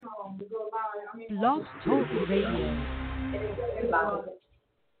Blog Talk Radio.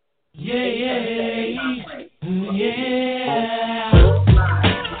 Yeah, yeah.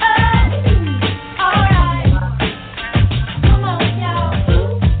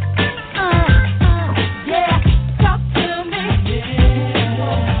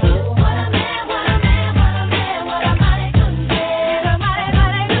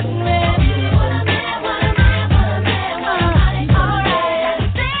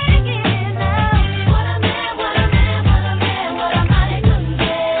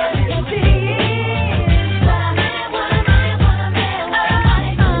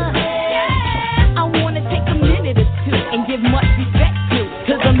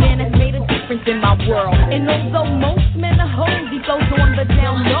 In my world. And although most men are hoes, he goes on the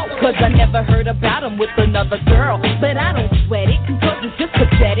down low. Cause I never heard about him with another girl. But I don't sweat it, cause it's just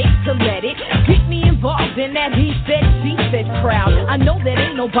pathetic to let it get me involved in that he said, she said crowd. I know that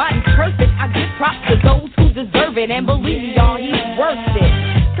ain't nobody perfect. I give props to those who deserve it. And believe me, y'all, he's worth it.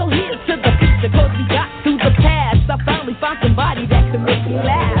 So here's to the future, cause we got through the past. I finally found somebody that can make me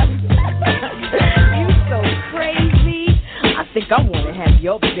laugh. You so crazy. I think I wanna have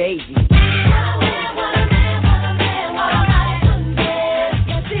your baby.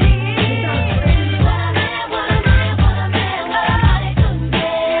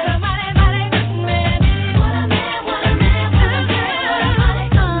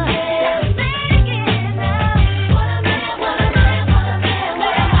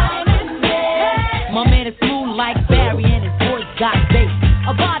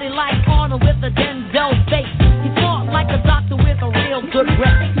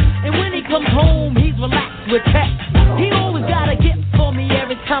 And when he comes home, he's relaxed with text. He always got a gift for me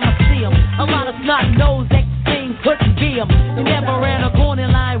every time I see him. A lot of snot nose thing couldn't be him. He never ran a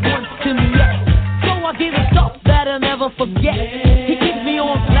corner line once to me yet. So I give him stuff that I'll never forget. He keeps me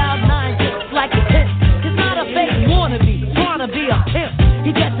on cloud nine just like a pimp. He's not a fake wannabe, trying to be a pimp.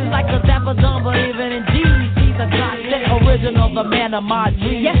 He dresses like a dapper dumb, but even in jeans, he's a godsend original, the man of my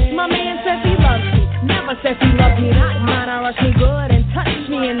dreams. Yes, my man says he loves me. Never says he loves me not. Mine, I rush me good and touch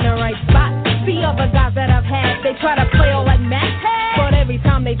me in the right spot. The other guys that I've had, they try to play all like Matt. But every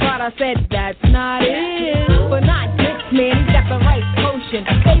time they tried, I said, that's not it. But not this man, he's got the right potion.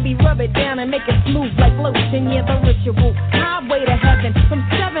 Baby, rub it down and make it smooth like lotion. Yeah, the ritual, highway to heaven. From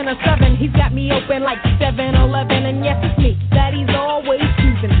 7 to 7, he's got me open like 7-Eleven. And yes, it's me that he's always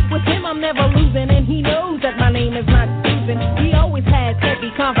choosing. With him, I'm never losing. And he knows that my name is not Susan. He always has heavy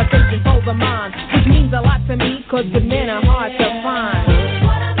conversations over mine, which means a lot to me, cause good men are hard to find.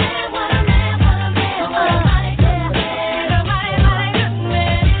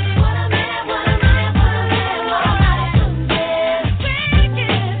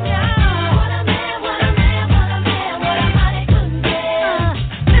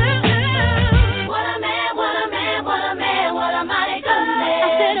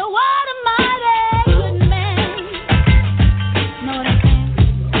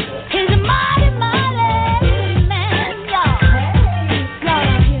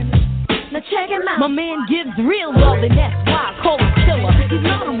 My man gives real love, and that's why I call him killer. He's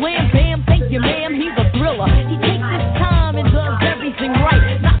not a wham bam, thank you ma'am, he's a thriller. He takes his time and does everything right.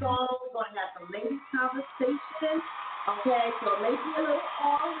 We're going to have some ladies conversation, okay? So maybe a little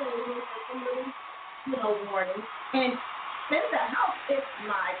R-rated, a little, warning. And in the house is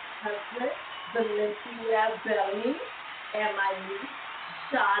my cousin, Valencia Bellamy, and my niece,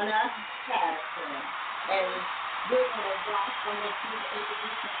 Shauna Patterson. And we're going to walk on the team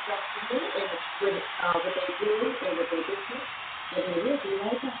introduce themselves to me and what they do and what they business. And they will be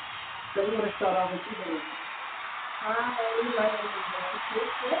right back. So we're going to start off with you, Valencia. Hi, my name is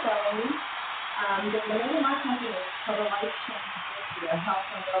Valencia Bellamy. The name of my company is Total Life Change. We're a health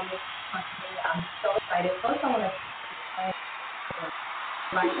and wellness company. I'm so excited. First, I want to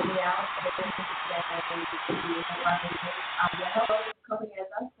like me out for the business that the health company, as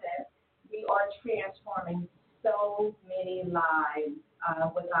I said, we are transforming so many lives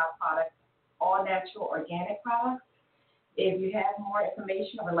with our products, all natural organic products. If you have more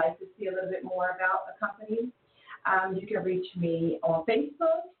information or would like to see a little bit more about the company, you can reach me on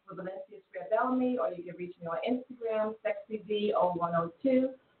Facebook with Valencia Bellamy, or you can reach me on Instagram,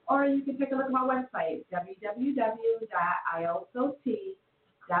 SexyV0102, or you can take a look at my website,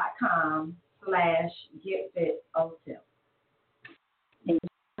 www.iosot.com/getfithotel. Thank you.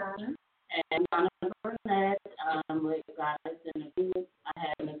 And I'm Burnett with Goddess Entertainment. I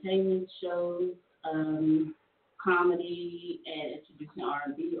have entertainment shows, comedy, and introducing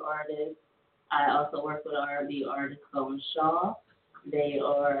R&B artists. I also work with R&B artist Colin Shaw. They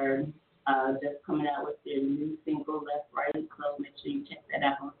are just coming out with their new single, Left, Right, so make sure you check that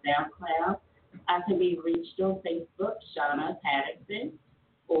out on SoundCloud. I can be reached on Facebook, Shauna Patterson,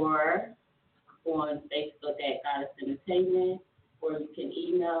 or on Facebook at Goddess Entertainment, or you can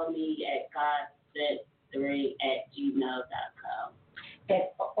email me at godset3@gmail.com.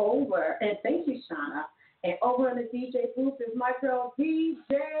 And thank you, Shauna. And over in the DJ booth is my girl,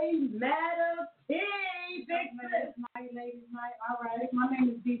 DJ Madam T. It's my ladies' night. All right. My name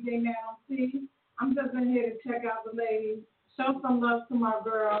is DJ Madam T. I'm just in here to check out the ladies, show some love to my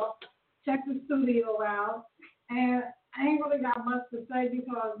girl, check the studio out. And I ain't really got much to say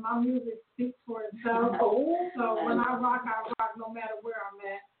because my music speaks for itself. So when I rock no matter where I'm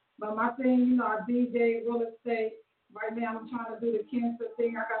at. But my thing, I DJ, real estate. Right now I'm trying to do the cancer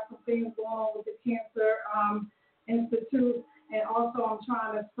thing. I got some things going on with the Cancer Institute. And also I'm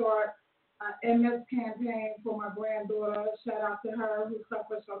trying to start an MS campaign for my granddaughter. Shout out to her who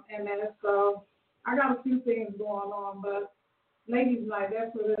suffers from MS. So I got a few things going on. But ladies' night,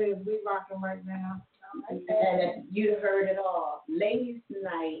 that's what it is. We rocking right now. And you heard it all. Ladies'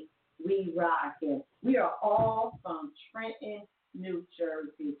 night, we rocking. We are all from Trenton, New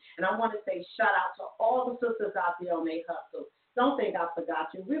Jersey. And I want to say shout out to all the sisters out there on They Hustle. Don't think I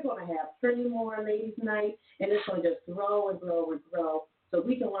forgot you. We're going to have plenty more ladies' night, and it's going to just grow and grow and grow so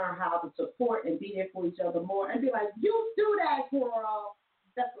we can learn how to support and be there for each other more and be like, you do that, girl.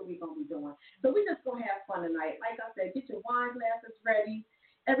 That's what we're going to be doing. So we're just going to have fun tonight. Like I said, get your wine glasses ready.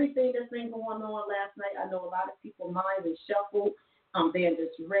 Everything that's been going on last night, I know a lot of people's minds is shuffled. They're in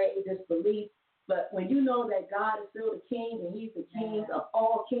disarray, disbelief. But when you know that God is still the king and he's the king of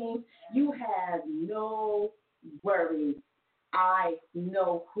all kings, you have no worries. I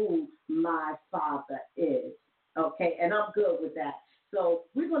know who my Father is. Okay, and I'm good with that. So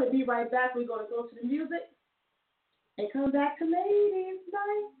we're going to be right back. We're going to go to the music and come back to ladies'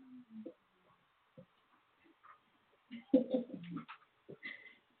 night.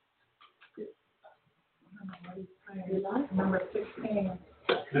 Number 16.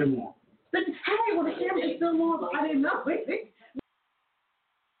 Hey, well, the camera is still on. I didn't know. 16.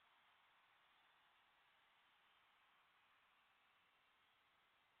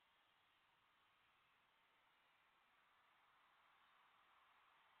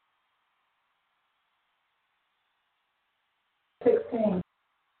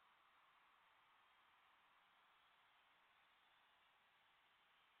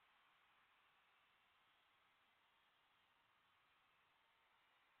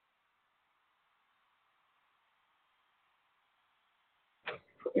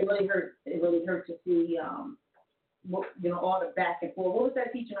 It really hurt. It really hurt to see, all the back and forth. What was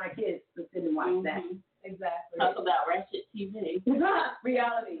that teaching our kids to sit and watch that? Exactly. Talk about ratchet TV.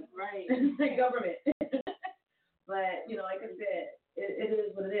 Reality. Right. Government. But, like I said, it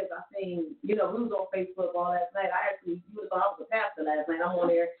is what it is. I seen, we was on Facebook all last night. You would have thought I was a pastor last night. I'm on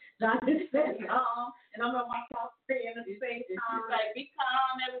there. John just said, and I'm on my house praying at the same time. It's like, be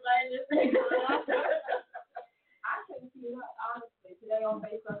calm, everybody. Just be calm. I couldn't keep up, honestly. Today on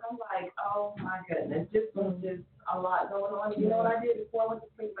Facebook, I'm like, oh my goodness, just a lot going on. You know what I did before I went to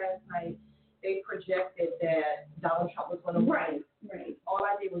sleep last night? They projected that Donald Trump was going to win. Right. All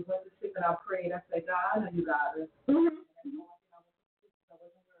I did was went to sleep and I prayed. I said, God, I know you got it.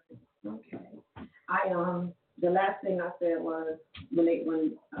 Okay. The last thing I said was when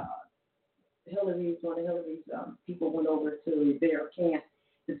one of Hillary's people went over to their camp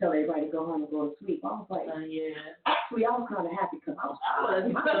to tell everybody to go home and go to sleep. I was like, actually, I was kind of happy because I was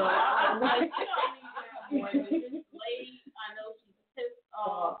like, it's late. I know she's pissed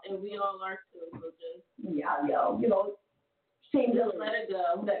off, and we all are too. So just shame just let it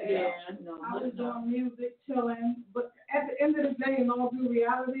go. I was doing music, chilling, but at the end of the day, in all due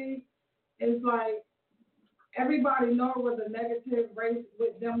reality, it's like everybody know it was a negative race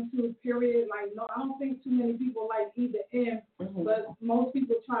with them two, period. Like, no, I don't think too many people like either end, but most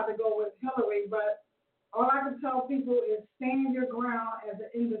people try to go with Hillary. But all I can tell people is stand your ground as an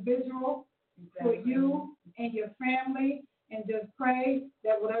individual for you and your family, and just pray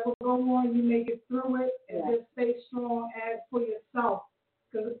that whatever goes on, you make it through it, and just stay strong as for yourself.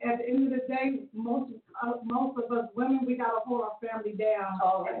 Because at the end of the day, most of us women, we got to hold our family down.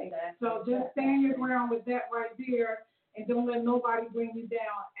 All right. So just stand your ground with that right there, and don't let nobody bring you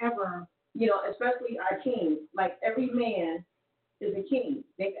down ever. Especially our kings. Like, every man is a king.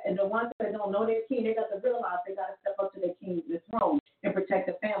 And the ones that don't know their king, they got to realize they got to step up to their king's throne and protect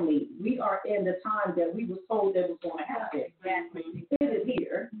the family. We are in the time that we were told that was going to happen. Exactly. It is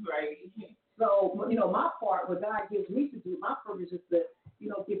here. Right. So, my part, what God gives me to do, my purpose is to,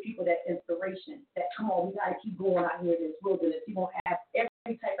 give people that inspiration that, come on, we got to keep going out here in this wilderness. You're going to have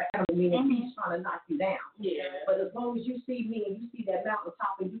every type of animal, meaning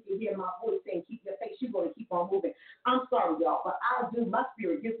can hear my voice saying, keep your face, you're going to keep on moving. I'm sorry, y'all, but I do, my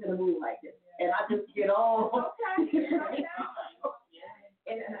spirit gets in a move like this. And I just get all. Okay.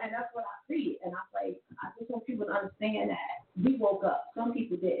 And that's what I see. And I just want people to understand that we woke up. Some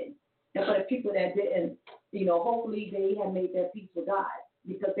people didn't. And for the people that didn't, hopefully they have made their peace with God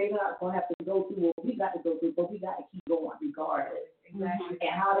because they're not going to have to go through what we got to go through, but we got to keep going regardless. Exactly.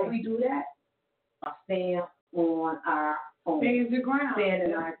 And how do we do that? By staying on our own. Stand your ground.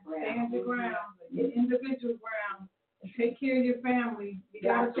 Stand our ground. Stand your ground. Your individual ground. And take care of your family. You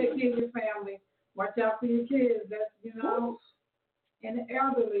got to take care of your family. Watch out for your kids. That's, and the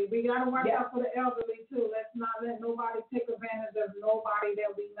elderly. We got to watch out for the elderly, too. Let's not let nobody take advantage of nobody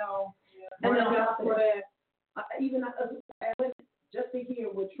that we know. Watch out for that. Even just to hear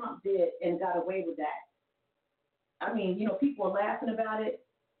what Trump did and got away with that. I mean, people are laughing about it.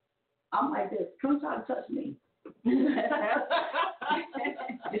 I'm like this. Come try to touch me. Let's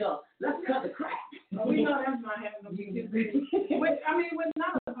cut the crap. We know that's not happening. With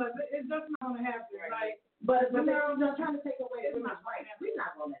none of us, it's just not going to happen. Like, but they're trying to take away women's rights. We're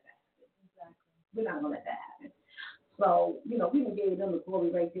not going to let that happen. Exactly. We're not going to let that happen. So, we done gave them the glory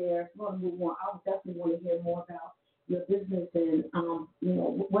right there. We're going to move on. I would definitely want to hear more about your business and,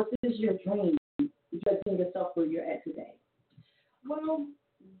 what is your dream? You just seeing yourself where you're at today. Well,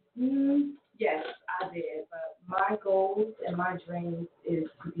 yes, I did. But my goals and my dreams is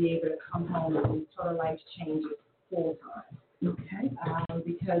to be able to come home and total life changes full time. Okay.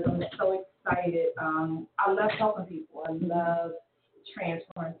 Because I'm so excited. I love helping people. I love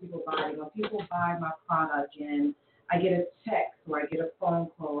transforming people's body. When people buy my product and I get a text or I get a phone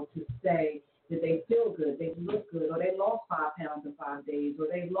call to say that they feel good, they look good, or they lost 5 pounds in 5 days, or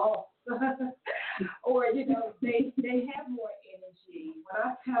they lost, or they have more energy. When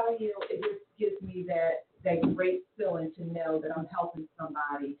I tell you, it just gives me that great feeling to know that I'm helping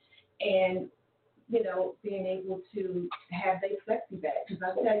somebody, and being able to have their sexy back. Because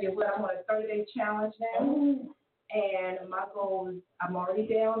I tell you what, I'm on a 30-day challenge now, and my goal is I'm already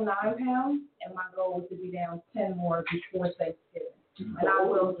down 9 pounds, and my goal is to be down 10 more before Thanksgiving, and I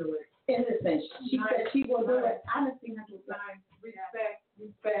will do it. Innocent. She said she will do it. Honestly, respect.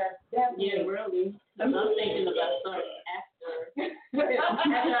 Yeah, really. I'm thinking about starting after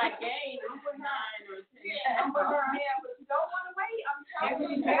I gain 9 or 10. Yeah, I'm with her. Yeah, but you don't want to wait. I'm telling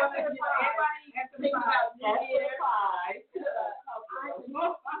you. Everybody think about after 5.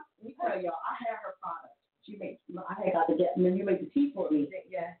 Let me tell y'all, I had her product. I had got to get, and then you make the tea for me.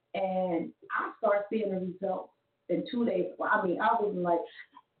 Yeah. And I started seeing the results in 2 days. Well, I mean, I wasn't like,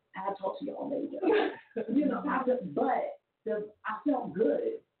 I'll talk to y'all later. I felt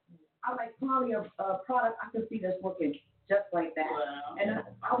good. I like finally a product I can see that's working just like that. Wow. And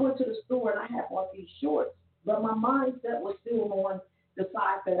I went to the store and I had bought these shorts, but my mindset was still on the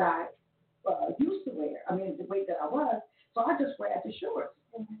size that I used to wear. I mean, the weight that I was. So I just grabbed the shorts.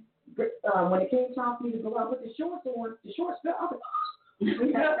 Mm-hmm. When it came time for me to go out with the shorts on, the shorts fell. I was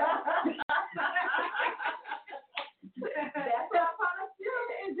like, that's how product is.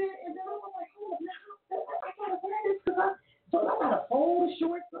 And then I was like, oh, now I gotta wear this because I gotta fold the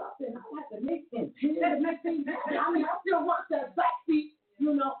shorts up and I have to make them pin and make things happen. I mean, I still want that backseat,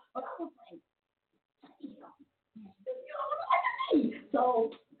 but I was like, damn,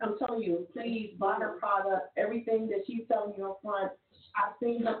 So I'm telling you, please buy her product. Everything that she's telling you up front, I've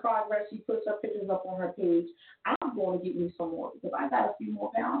seen her progress. She puts her pictures up on her page. I'm going to get me some more because I got a few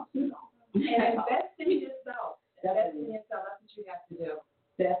more pounds, And invest in yourself. That's what you have to do.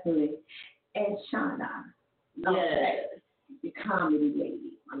 Definitely. And Shauna, the comedy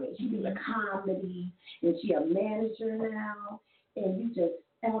lady. I mean, she do the comedy, and she a manager now, and you just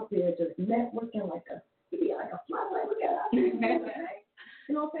out there just networking like a fly. Look at her.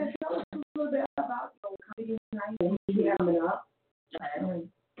 You know what I'm saying? Tell us a little bit about your comedy night and you coming up.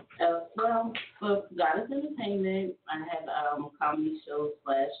 Well, for Goddess Entertainment, I have comedy shows /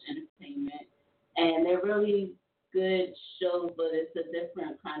 entertainment, and they're really good shows, but it's a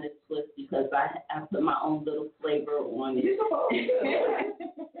different kind of twist because I put my own little flavor on it. So they end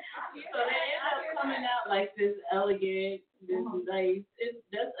up coming out like this elegant, this nice. It's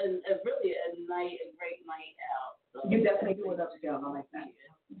just a great night out. So you definitely do it upscale. I like that.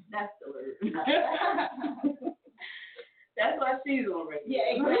 That's the word. That's why she's on radio.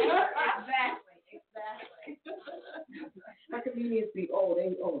 Yeah, exactly. My comedians be, Lord,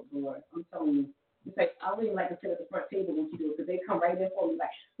 I'm telling you. It's like, I really like to sit at the front table when she do it because they come right in for me like,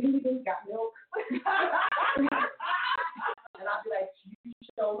 you got milk? And I'll be like, you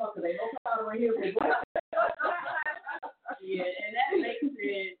show up because they know powder in here. Yeah, and that makes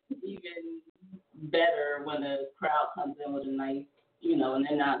it even better when the crowd comes in with a nice, and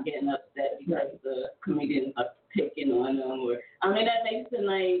they're not not getting upset because the comedians are picking on them, or I mean that makes the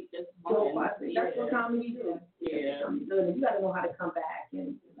night just fun. That's what comedy do. Yeah. You got to know how to come back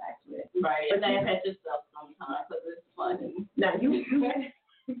and relax with it. Right, and laugh at yourself sometimes because it's funny. Now you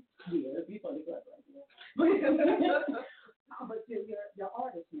yeah, it'd be funny, but but you're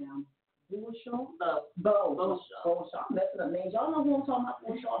artist now. Bo Shaw? Bo Shaw. That's what I mean. Y'all know who I'm talking about,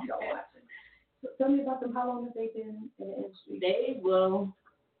 Bo Shaw, y'all watching. So tell me about them. How long have they been in the industry?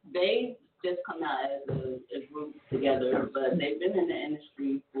 They just come out as a group together, but they've been in the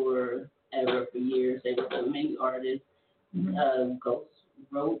industry for years. They were the main artists. Ghost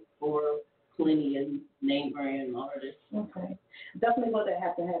wrote for plenty of name brand artists. Okay. Definitely going to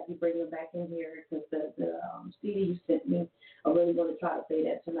have you bring them back in here because the CD you sent me, I really want to try to say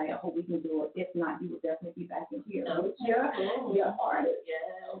that tonight. I hope we can do it. If not, you will definitely be back in here. Okay. Your artist.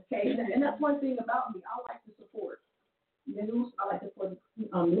 Yeah. Okay. And that's one thing about me. I like to support news. I like to support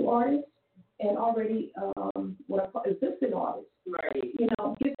new artists and already existing artists. Right. You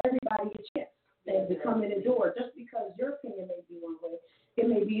know, give everybody a chance and to come in the door. Just because your opinion may be one way, it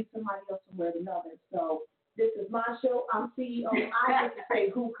may be somebody else somewhere another. So this is my show. I'm CEO. I get to say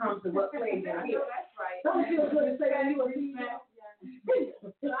who comes and what plays in here. That's right. Don't feel good to say that you a CEO. We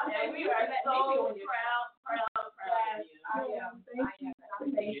are so proud of you. I am. Thank you.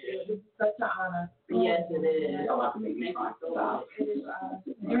 Thank you. This is such an honor. Yes, it is. Y'all have to make me talk about it.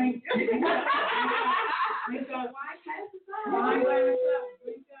 Drink.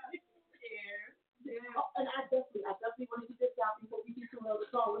 And I definitely want to do this out before we get to another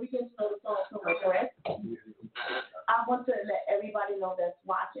song. When we get to another song, correct? I want to let everybody know that's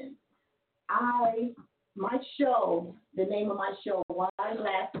watching. My show, the name of my show, Wine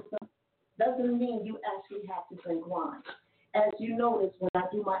Glasses, doesn't mean you actually have to drink wine. As you notice, when I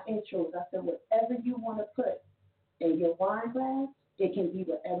do my intros, I said whatever you want to put in your wine glass, it can be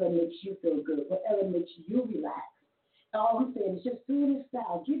whatever makes you feel good, whatever makes you relax. All I'm saying is just do it in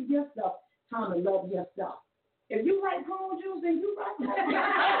style. Give yourself time to love yourself. If you like prune juice, then you like that.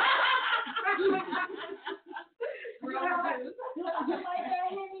 You like that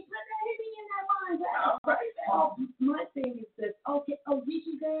Henny? Put that Henny in that wine glass. My thing is this. Okay. Oh,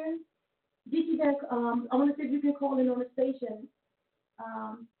 Geechee there. I want to see if you can call in on the station.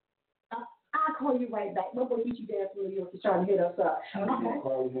 I'll call you right back. My boy Geechee there from New York is trying to hit us up.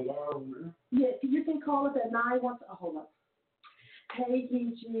 Okay. Yeah, you can call us at 911. Hold on. Hey,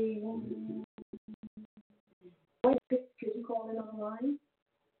 Geechee. Wait, could you call in on the line?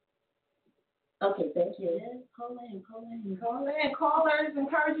 Okay, thank you. Yes, call in. Callers,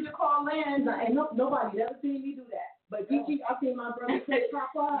 encourage you to call in. And nobody ever seen me do that. But Geechee, I seen my brother say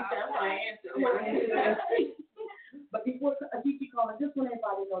pop up. That's why I answered. But before Geechee calling, just want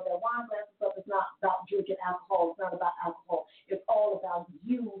everybody to know that wine glasses up is not about drinking alcohol. It's not about alcohol. It's all about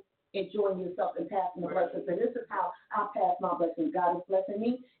you enjoying yourself and passing the blessings. And this is how I pass my blessings. God is blessing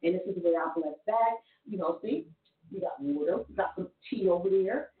me, and this is the way I bless back. You know, see? We got water. We got some tea over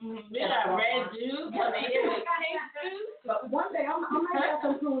there. We got red juice. Pink juice. But one day I might have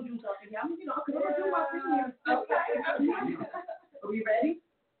some prune juice up in here. I mean, I could never do my thing here. Okay. Are we ready?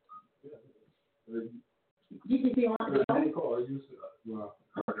 GTP on the I didn't call. I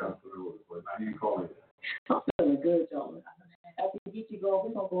got through it, but I didn't call it. I'm feeling good, y'all. After Geechee go,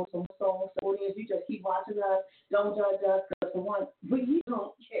 we're going to go some songs. So audience, you just keep watching us. Don't judge us, because for one, we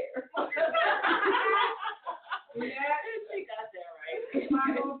don't care. Yeah, She got that right. if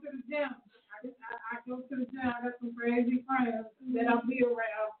I go to the gym, I go to the gym. I got some crazy friends that I'll be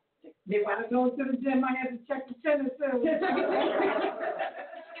around. If I go to the gym, I have to check the tennis too.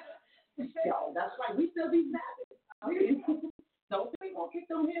 Yo, that's right. We still be savage. Don't think we'll kick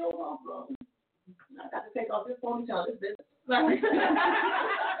them heels off, bro. I got to take off this ponytail. This business.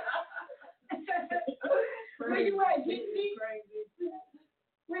 Where you at, Geechee?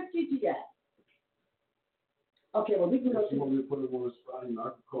 Where's Geechee at? Okay, well, we can go If you to... want me to put it on the spot, I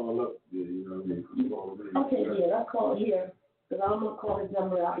can call up. Yeah, you know what I mean? Call me. Okay, yeah, let's call here. Because I'm going to call his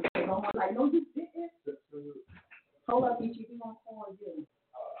number out because I'm like, no, you didn't. Hold up, Geechee. We're going to call you.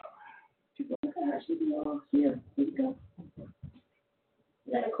 Look at her. She be on here. Here you go.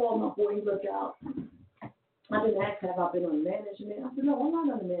 I got to call my boy. Look out. I didn't ask, have I been on management? I said, no, I'm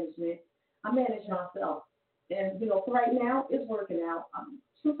not on management. I manage myself. And, you know, for right now, it's working out.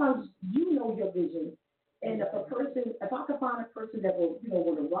 Sometimes you know your vision. And if I can find a person that will, you know,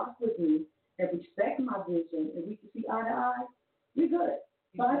 want to rock with me and respect my vision and we can see eye to eye, we're good.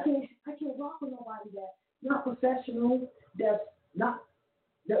 But I can't rock with nobody that's not professional, that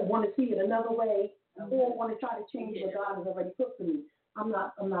want to see it another way, or want to try to change what God has already put for me. I'm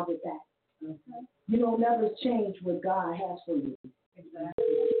not with that. Okay. You don't never change what God has for you. Exactly.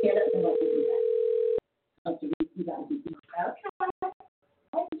 Yeah, that's what we do that. Okay, we got to be okay.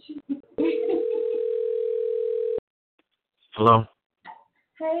 Hello.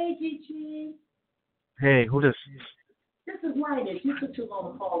 Hey, Gigi. Hey, who this? This is Lioness. You took too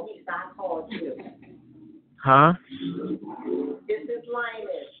long to call me, so I called you. Huh? This is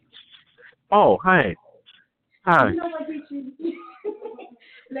Lioness. Oh, hi. Hi. You know what, Gigi?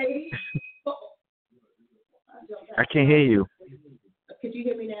 Lady. I can't hear you. Could you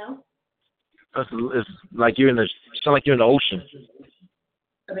hear me now? It's like you're in the sound like you're in the ocean.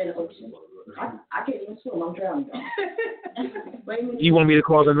 I'm in the ocean. I can't even swim. I'm drowning. Wait a minute. You want me to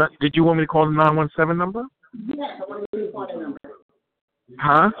call the? Did you want me to call the 917 number? Yes, I want to call the number.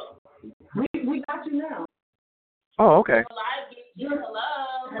 Huh? We got you now. Oh, okay.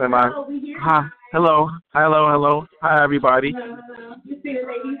 Hello. Am I? Hello, we hear you. Hi. Hello. Hello. Hi, everybody. You see the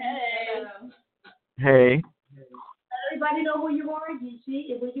lady? Hey. Everybody know who you are,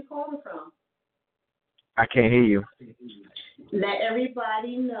 Gigi, and where you calling from. I can't hear you. Let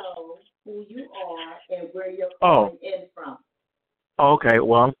everybody know who you are and where you're calling in from. Oh, okay.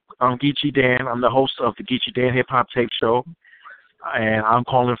 Well, I'm Geechee Dan. I'm the host of the Geechee Dan Hip Hop Tape Show, and I'm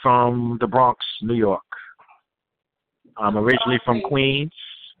calling from the Bronx, New York. I'm originally from Queens.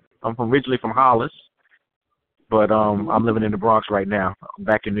 I'm originally from Hollis, but I'm living in the Bronx right now. I'm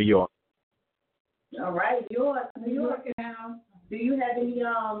back in New York. All right, New York now. Do you have any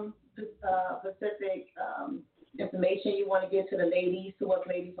specific information you want to give to the ladies, to us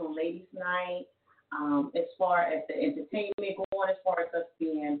ladies on Ladies Night, as far as the entertainment going, as far as us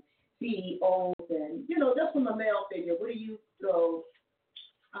being CEOs and, just from a male figure, what do you know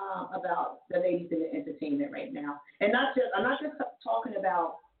about the ladies in the entertainment right now? And I'm not just talking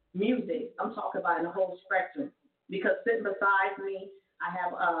about music. I'm talking about in the whole spectrum. Because sitting beside me, I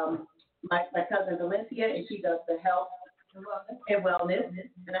have my cousin Valencia, and she does the health and wellness.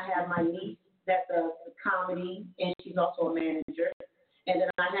 And I have my niece that does comedy, and she's also a manager. And then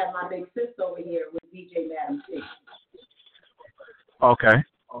I have my big sister over here with DJ Madam C. Okay.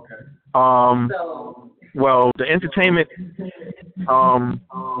 Well, the entertainment.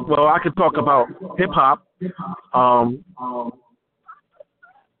 Well, I could talk about hip hop.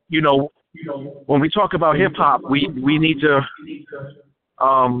 When we talk about hip hop, we need to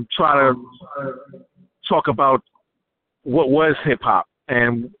try to talk about what was hip hop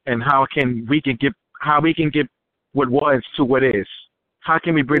and how we can get what was to what is. How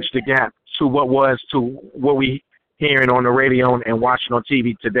can we bridge the gap to what was to what we hearing on the radio and watching on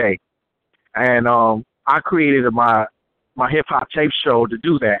TV today? And I created my hip hop tape show to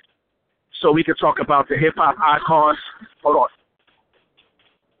do that, so we could talk about the hip hop icons. Hold on.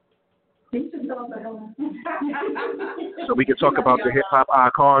 So we can talk about the hip hop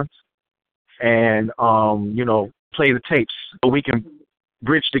icons and play the tapes so we can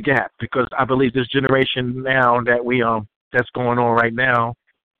bridge the gap, because I believe this generation now that that's going on right now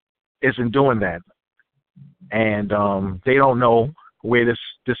isn't doing that, and they don't know where this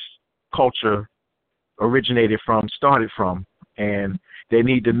culture started from, and they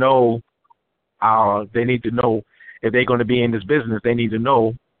need to know if they're going to be in this business, they need to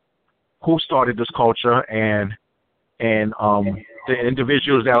know who started this culture and the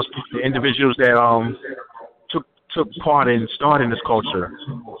individuals that took part in starting this culture.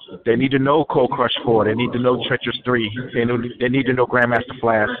 They need to know Cold Crush 4. They need to know Treacherous 3. They need to know Grandmaster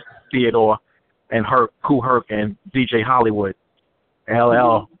Flash, Theodore, and Kool Herc, and DJ Hollywood,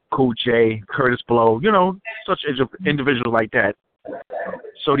 LL, Cool J, Curtis Blow. Such individuals like that.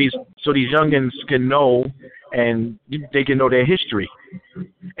 So these youngins can know, and they can know their history,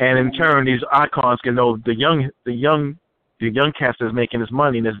 and in turn, these icons can know the young cast that's making this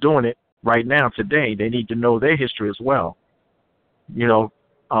money and that's doing it right now today. They need to know their history as well.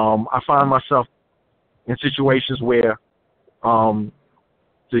 I find myself in situations where the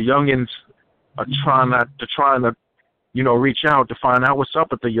youngins are trying to reach out to find out what's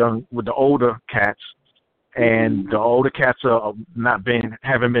up with the older cats, and the older cats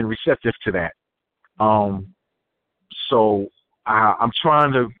haven't been receptive to that. So I'm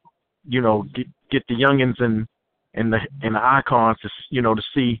trying to get the youngins and the icons to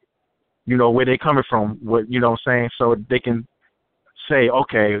see where they're coming from, what what I'm saying, so they can say,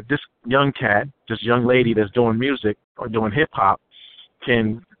 okay, this young cat, this young lady that's doing music or doing hip hop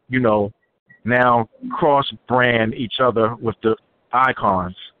can now cross brand each other with the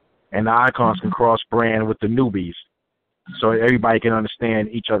icons, and the icons can cross brand with the newbies, so everybody can understand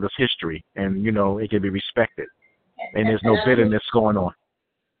each other's history, and it can be respected, and there's no bitterness going on.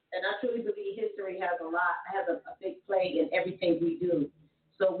 And I truly believe history has a big play in everything we do.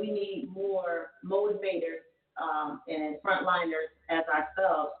 So we need more motivators and frontliners as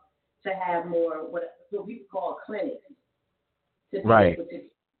ourselves to have more what we call clinics to be Right. able to,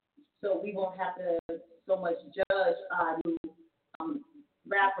 so we won't have to so much judge new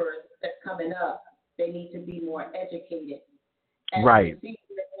rappers that's coming up. They need to be more educated. And Right. they're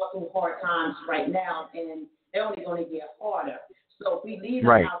going through hard times right now, and they're only going to get harder. So if we leave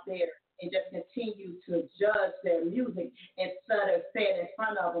them Right. out there and just continue to judge their music instead of stand in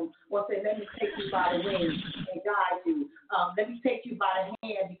front of them or say, let me take you by the wings and guide you. Let me take you by the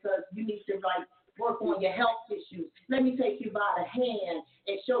hand because you need to work on your health issues. Let me take you by the hand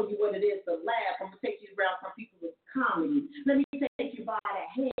and show you what it is to laugh. I'm going to take you around some people with comedy. Let me take you by the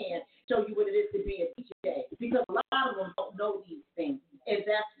hand, show you what it is to be a DJ. Because a lot of them don't know these things. And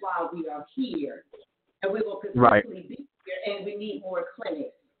that's why we are here. And we will consistently be here, and we need more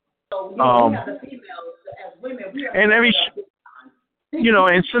clinics. So we have the females as women. We are and every,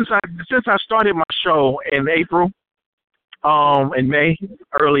 and since I started my show in April, in May,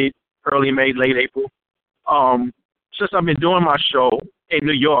 early May, late April, since I've been doing my show in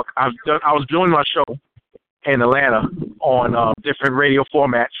New York, I was doing my show in Atlanta on different radio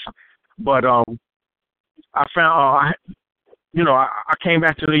formats, but I found I came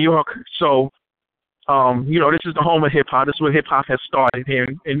back to New York, so this is the home of hip hop. This is where hip hop has started here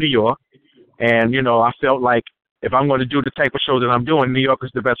in New York, and I felt like if I'm going to do the type of show that I'm doing, New York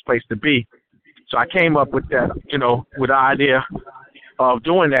is the best place to be. So I came up with that, with the idea of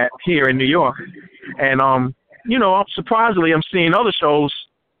doing that here in New York, and surprisingly, I'm seeing other shows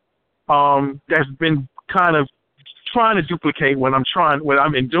that's been kind of trying to duplicate what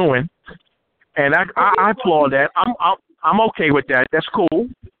I've been doing, and I applaud that. I'm okay with that. That's cool.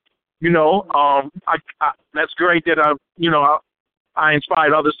 That's great that I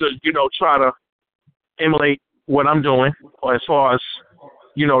inspired others to try to emulate what I'm doing, or as far as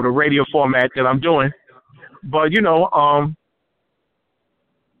the radio format that I'm doing. But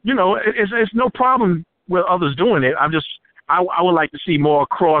it's no problem with others doing it. I would like to see more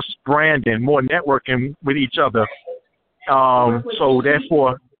cross branding, more networking with each other. So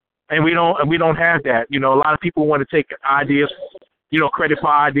therefore, and we don't have that. A lot of people want to take ideas, credit for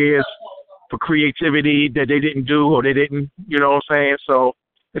ideas, for creativity that they didn't do or they didn't, what I'm saying? So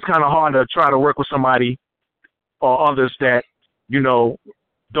it's kind of hard to try to work with somebody or others that,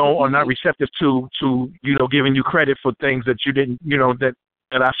 are not receptive to giving you credit for things that you didn't, that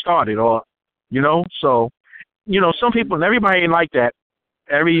I started or, so, some people, everybody ain't like that.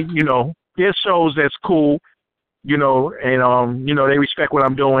 There's shows that's cool, and, they respect what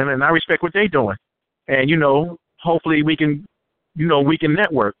I'm doing and I respect what they're doing. And, hopefully we can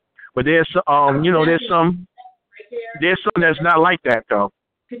network. But there's some that's not like that though.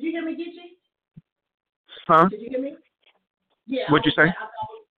 Could you hear me, Gigi? Huh? Did you hear me? Yeah. What'd you say?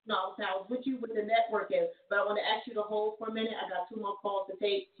 I was with you with the networking, but I want to ask you to hold for a minute. I got 2 more calls to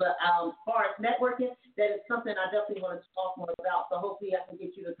take, but as far as networking, that is something I definitely want to talk more about. So hopefully I can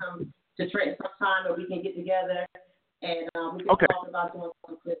get you to come to Trenton sometime, or we can get together and we can talk about doing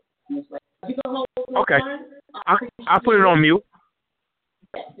some clips this way. You can hold. Okay. I'll put it on mute.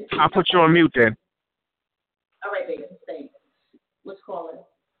 I'll put you on mute then. All right, baby. Thanks. What's calling?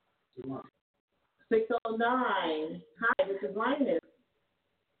 609. Hi, this is Lioness.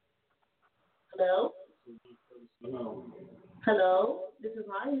 Hello? Hello? This is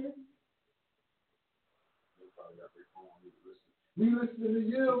Lioness. We listening to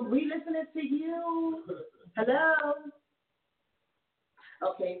you. We listening to you. Hello?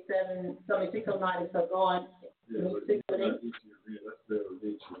 Okay, 609 is still going. 608?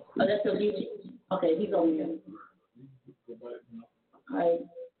 Oh, that's still Gigi. Okay, he's on here. All right.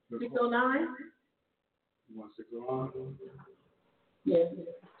 609? You want 609? Yes.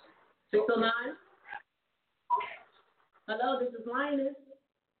 609? Hello, this is Lioness.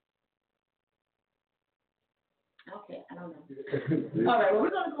 Okay, I don't know. All right, well, we're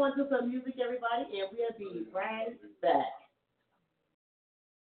going to go into some music, everybody, and we'll be right back.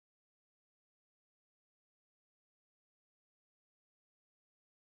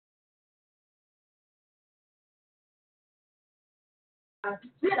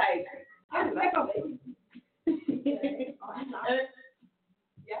 Did I? Yeah,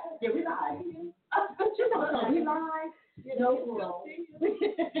 we live. We live.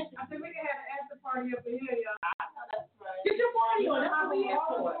 I think we can have an after party up in here, y'all. That's right. Get your party on. That's what we here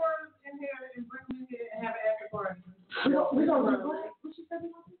for. In here and bring them in here and have an after party. We're going to run. What you said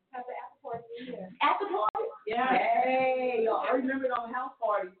we want to have an after party in here? After party? Yeah. Hey, y'all. I remember it on house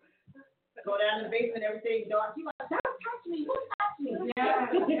parties. Go down in the basement, everything dark. She like, don't touch me. Who touched me? Yeah.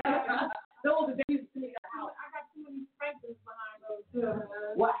 Those are days to me. I got too many sprinkles behind those too.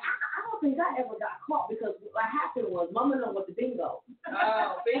 Well, I don't think I ever got caught because I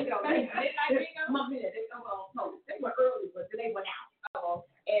bingo. They were early, but then they went out.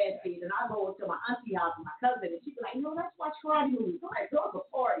 And see, then I go to my auntie house with my cousin, and she'd be like, no, let's watch karate movies. I'm like, girls, a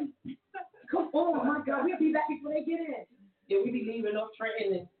party. Come on, oh my God, we'll be back before they get in. Yeah, we be leaving up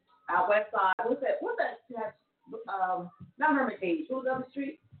Trenton and out west side. What's that? Not Hermitage. What was the other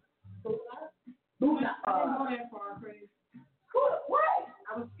street? Buna. I didn't go that far, crazy. What?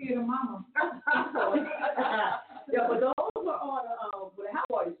 I was scared of mama. Yeah, but those were all where the house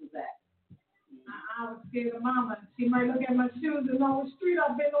parties was at. I was scared of mama. She might look at my shoes and know what street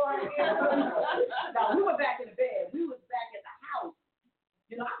I've been on. No, we were back in the bed. We was back at the house.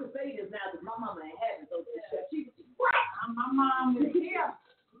 You know, I can say this now because my mama ain't had it. So she was what? My mom is here.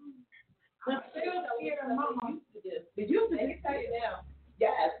 I'm still scared of mama. Did you say it now?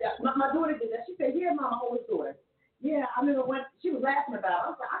 Yes. My daughter did that. She said, here, Mama, always daughter. Yeah, I remember when she was laughing about it. I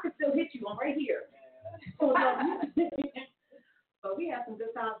was like, I can still hit you. I'm right here. So we had some good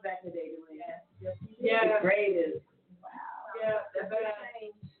times back in the day. Yeah. The greatest. Wow. Yeah, That's better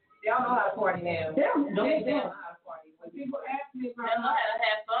change. They don't know how to party now. They don't know how to party. When people ask me They don't know how to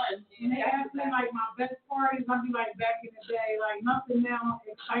have fun. when they ask me like my best parties, I'll be like back in the day, like nothing now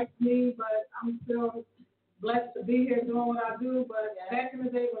excites me, but I'm still blessed to be here doing what I do. But back in the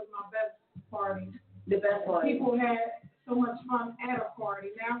day was my best party. The best party. People had so much fun at a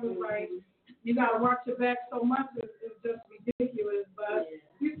party. Now it's like you gotta watch your back so much, it's just ridiculous. But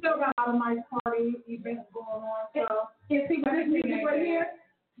you still got a lot of nice party events going on. So and see, this music right here.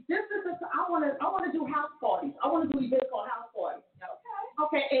 This is I wanna do house parties. I wanna do events called house parties.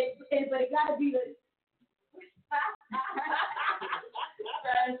 Okay, but it gotta be the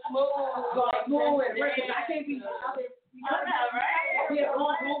smooth and I can't be out there. Right? Yeah,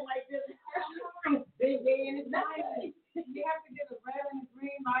 going like this. Big day in the night. you have to get a red and a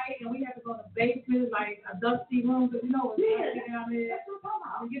green light, and we have to go to basements, like a dusty room, because you know it's dusty down there.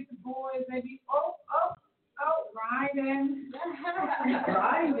 We get the boys, they be grinding.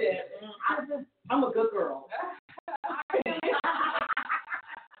 I'm a good girl.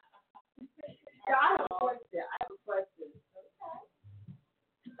 I have a question.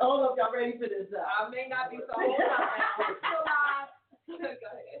 All of y'all ready for this? I may not be so old now. Go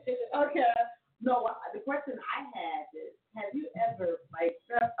ahead. Okay. No, the question I had is, have you ever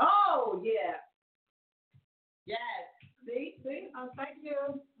oh yeah. Yes. See? Oh, thank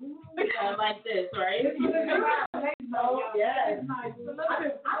you. Like this, right? Oh, yes. Nice. I've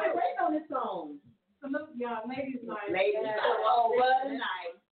been waiting on this song. Salute, y'all. Ladies' night. Ladies' Yeah. night. Oh, what a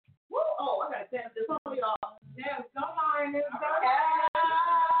night. Woo! Oh, I gotta stand up this song, y'all. Yes, go Lioness. Go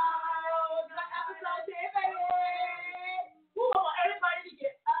Everybody to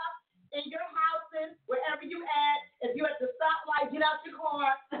get up in your houses, wherever you at. If you're at the stoplight, get out your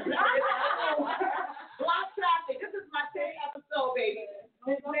car. Block traffic. This is my 10th episode, baby.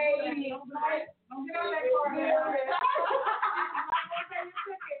 Don't get on that car.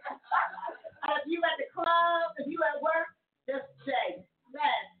 If you at the club, if you at work, just say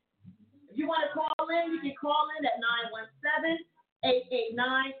that. If you want to call in, you can call in at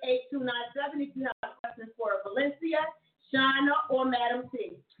 917-889-8297 if you have questions for Valencia, Shana, or Madam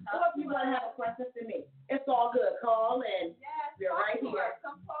T. Or if you want to have a question for me. It's all good. Call in. Yes, we're right here.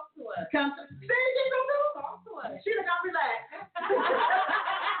 Come talk to us. Come to Talk to us. She done got relaxed.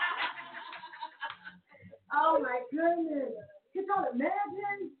 Oh my goodness. Can y'all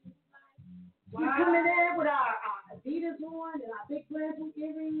imagine? Wow. We're coming in with our Adidas on and our big bamboo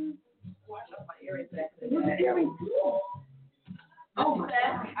earrings. I love my earrings back in the With the day. earrings. Oh my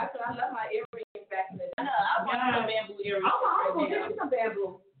God. I said I love my earrings back in the day. I know. I want some bamboo earrings. I'm going to give you some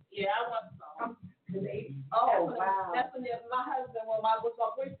bamboo. Yeah, I want some. Oh, wow. That's when my husband, when my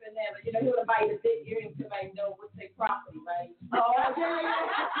boyfriend had, he would invite the big earrings to know what's their property, right? Oh, yeah.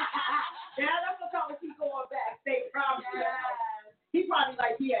 Yeah, that's what time he's going back. State property. Yes. He probably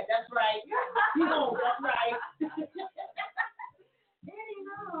like, yeah, that's right. He's on, that's right.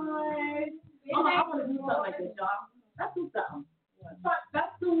 Anyway. I want to do something like this, y'all. Let's do something.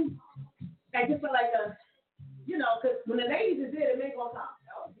 Let's do, like, just for like a, because when the ladies is there, the men gonna come.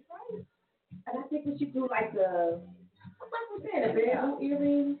 Oh, you're right. And I think we should do like the, what was that, the bamboo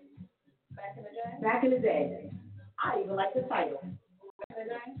earrings? Back in the day? Back in the day. I even like the title. Back in the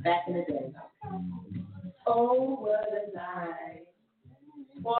day? Back in the day. Oh, what a night.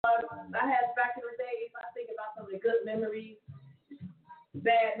 Well, I had back in the days, I think about some of the good memories,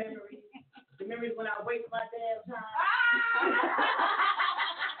 bad memories, the memories when I waste my damn time.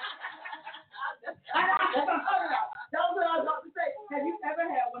 That was what I was about to say. Have you ever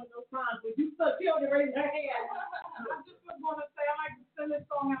had one of those times where you still killed and raised your hand? I just was going to say, I like to send this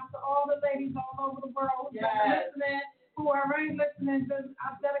song out to all the ladies all over the world who are listening, whoever ain't listening.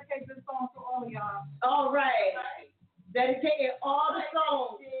 I dedicate dedicate this song to all of y'all. All right. Dedicating all the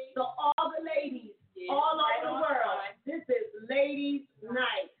songs to all the ladies all over the world. This is Ladies'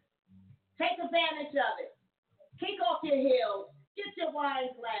 Night. Take advantage of it. Kick off your heels. Get your wine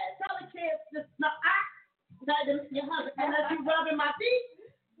glass. Tell the kids to tell them your husband. And as you rubbing my feet,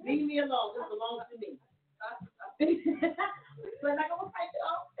 leave me alone. This belongs to me. But like I was like,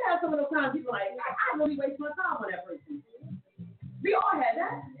 there are some of those times people like, I really waste my time on that person. We all had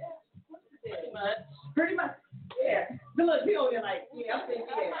that. Pretty much. Yeah. But look, we over there like, I'm thinking,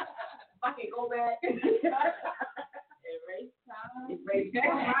 if I can go back. Erase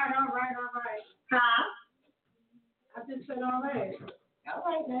time. All right. Huh? I just said all right. All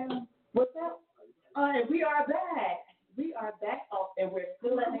right, now. What's up? All right, we are back. Off, and we're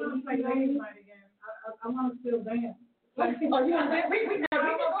still at I want to play Ladies' Night again. I want to still dance. Oh, you want to dance?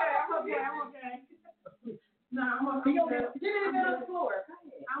 I'm okay. No, I'm okay. Get in the middle of the floor.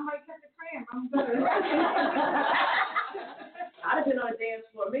 I might catch a cramp. I'm good. I've been on a dance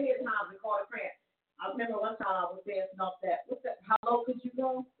floor many times and caught a cramp. I remember one time I was dancing off that. What's that? How low could you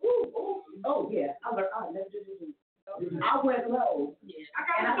go? Ooh. Oh, yeah. I never did it. I went low. Yeah. I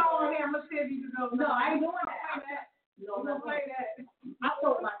got a song here. I'm going to see if you can go. No, I ain't doing that. No, I'm going to play that. I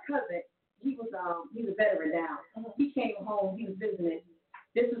told my cousin, he's a veteran now. He came home, he was visiting.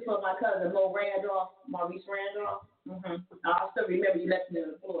 This is for my cousin, Maurice Randolph. I still remember you left me on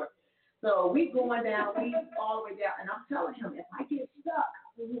the floor. So we going down, we all the way down, and I'm telling him, if I get stuck,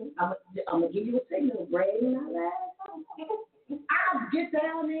 I'm going to give you a signal, Ray, and I laugh. I get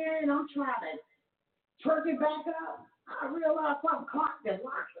down there, and I'm trying to turn it back up. I realize I'm clocked and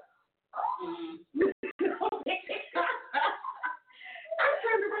locked up. I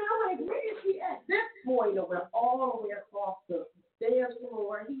turned around, I'm like, where is he at? This boy that went all the way across the dance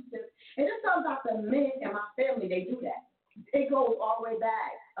floor. He just, and it's something about the men in my family, they do that. It goes all the way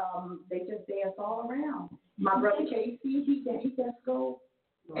back. They just dance all around. My brother Casey, he just go.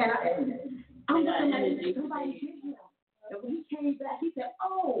 And I'm looking at somebody hit him. And when he came back, he said,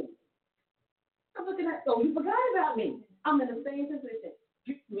 oh, I'm looking at, you forgot about me. I'm in the same position.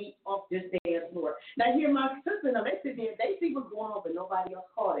 Get me off this dance floor. Now, here my sister and them, they sit there, they see what's going on, but nobody else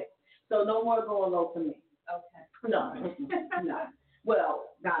caught it. So no more going low for me. Okay. No.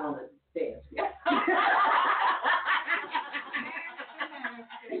 Well, not on the stairs.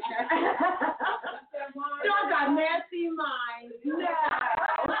 Y'all got nasty minds. No.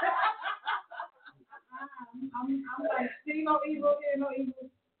 I'm like, see no evil here, no evil.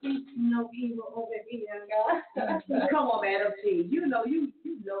 No evil over here. Come on, Madam T. You know you.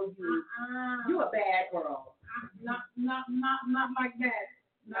 You a bad girl. Not like that.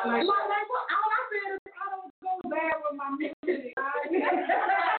 Not like that. All I said is I don't go bad with my music.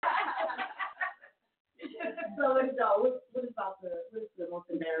 So let's go. What is the most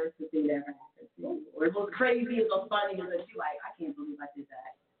embarrassing thing that ever happened to you? Or the most crazy or funny that you like, I can't believe I did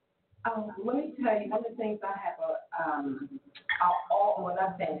that. Let me tell you, one of the things I have but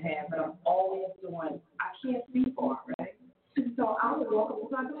I'm always doing, I can't see far, right? So I would walk up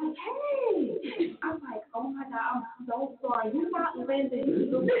and I'm like, hey! I'm like, oh my God, I'm so sorry. You're not Linda. I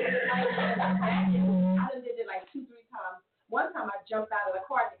did it like 2-3 times. One time I jumped out of the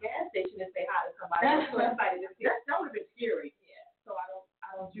car at the gas station and say hi to somebody. That would have been scary. Yeah. So I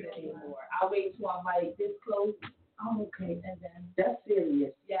don't do that anymore. I wait till I'm like this close. I'm okay, and then that's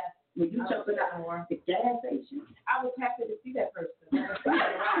serious. Yes. When you jumping out of the gas station, I was happy to see that person.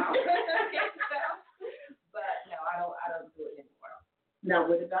 But no, I don't do it anymore. Now,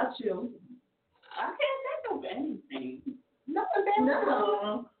 what about you? I can't think of anything. Nothing bad.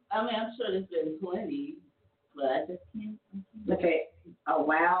 No. I mean, I'm sure there's been plenty, but I just can't. Okay, a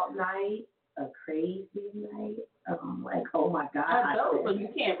wild night, a crazy night. Like, oh my God. Those but you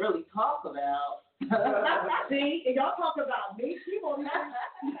can't really talk about. See, and y'all talk about me. She won't have.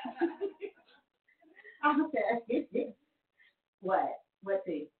 Okay. What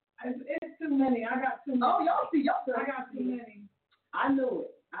thing? It's too many. I got too many. Oh, y'all see, I got too many. I knew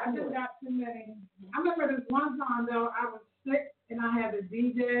it. I just got too many. I remember this one time though, I was sick and I had a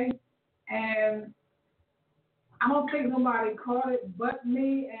DJ, and I don't think nobody caught it but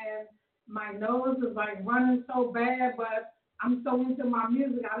me, and my nose was like running so bad, but I'm so into my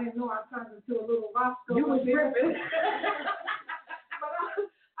music, I didn't know I turned into a little Roscoe. You was tripping. But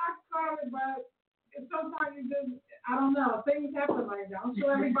I caught it, but sometimes you just, I don't know, things happen like that. I'm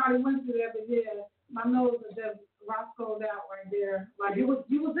sure everybody went through that, but yeah, my nose was just Roscoe'd out right there. Like you was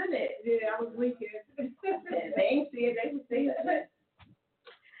in it. Yeah, I was leaking. They ain't see it, they was seeing it.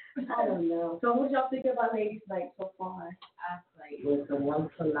 I don't know. So what y'all think about Ladies' Night so far? I think it was a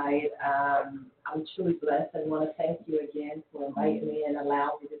wonderful night. I'm truly blessed and want to thank you again for inviting me and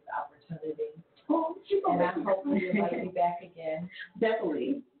allowing me to And I hope we might be back again.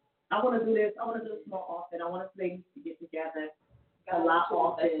 Definitely. I want to do this. I want to do this more often. I want us ladies to get together a lot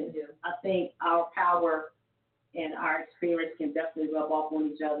often. I think our power and our experience can definitely rub off on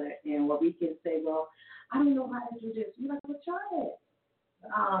each other. And where we can say, well, I don't know how to do this. We're like, well, try it.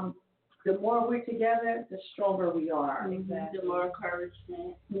 The more we're together, the stronger we are. Exactly. The more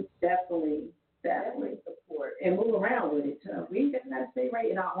encouragement. Definitely support. And move around with it, too. We ain't got to stay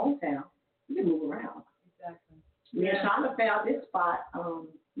right in our hometown. We can move around. Exactly. Me and Shauna found this spot,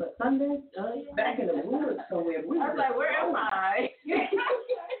 Sunday, back in the woods somewhere. I was like, where am I?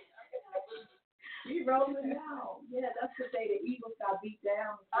 We rolling out. Yeah, that's the day the Eagles got beat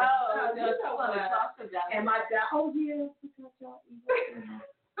down. Oh, that's what I'm talking about. And my dad, yeah, because y'all Eagles.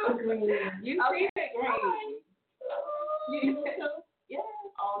 Green. You see the green. You too? Yeah,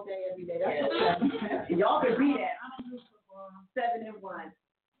 all day, every day. That's okay. Y'all can be that. I don't do football. 7-1.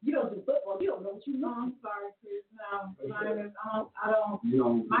 You don't do football. You don't know what you know. I'm sorry, please. No, I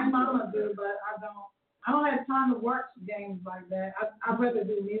don't. My mama do, but I don't. I don't have time to watch games like that. I'd rather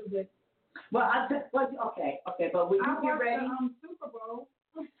do music. Well, okay, but when you get ready, Super Bowl.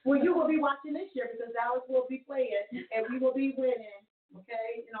 Well, you will be watching this year because Dallas will be playing and we will be winning.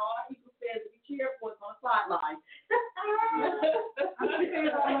 Okay, and all our Eagles fans will be cheering for us on the sideline.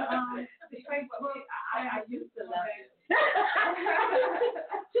 I used to love it.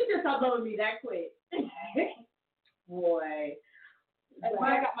 She just uploaded me that quick. Boy, I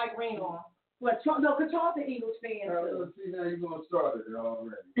got my green on. Well, no, because Charles the Eagles fan. See, now you're going to start it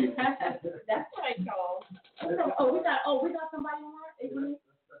already. That's right, Charles. We got somebody on our California.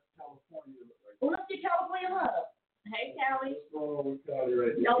 Well, let's get California love. Hey, Callie. What's going on with Callie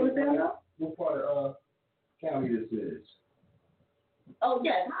right now? Y'all want to stand up? What part of county this is? Oh,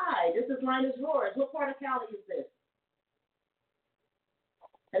 yes. Hi, this is Lioness Roars. What part of Cali is this?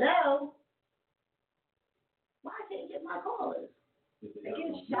 Hello? Why I can't get my callers? They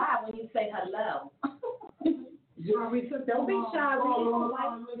get shy when you say hello. Don't be shy.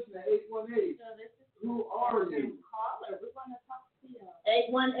 Listen, 818. Who are you? Caller, we want to talk to you.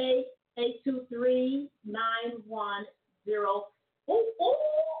 818-823-9100. Oh,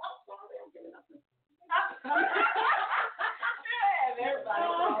 I'm sorry. I'm getting up. Everybody.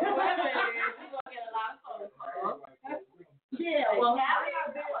 Yeah, well, but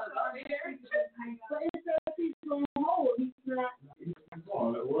it says he's on hold. He's not.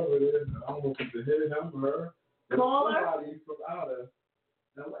 Whoever it is, I don't know if it's the head, him, her. Caller? Somebody from out of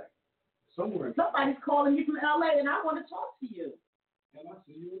LA. Somewhere. Somebody's calling you from LA, and I want to talk to you. And I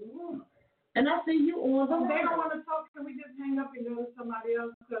see you in the room. And I see you on the They don't line. want to talk, can we just hang up and go to somebody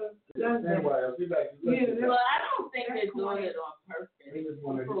else? Because Anyway, I'll be back. Well, I don't think they're doing it on purpose. They just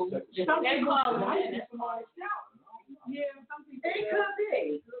want to They call it. Yeah, some people. It could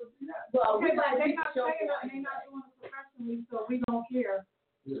be. Well, Okay, we got they're to not show saying that, they're not doing it professionally, so we don't care.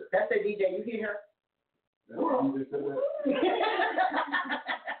 That's a DJ. You hear her?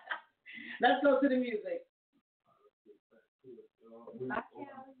 Let's go to the music.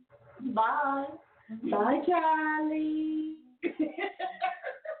 Bye. Bye, Charlie.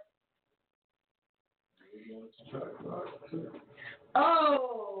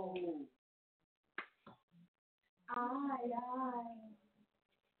 Oh.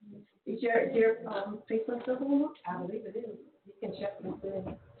 Is your Facebook still on? I believe it is. You can check and see.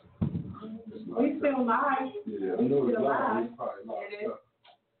 We still live. Yeah, I We know it's still live. live. It's probably live. It is.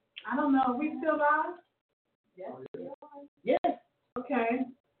 I don't know, we still live? Yes. Okay.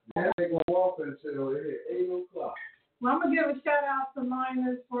 Yeah, they're going to walk until 8 o'clock. Well, I'm going to give a shout out to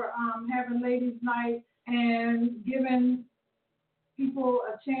Lioness for having ladies night and giving people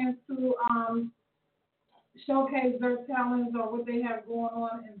a chance to showcase their talents or what they have going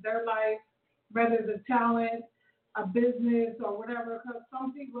on in their life, whether it's a talent, a business, or whatever. Because a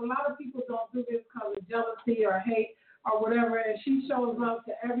lot of people don't do this because of jealousy or hate or whatever. And she shows up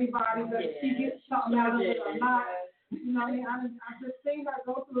to everybody, whether she gets something out of it or not. You know what I mean? I just seen her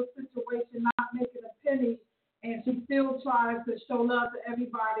go through a situation, not making a penny, and she still tries to show love to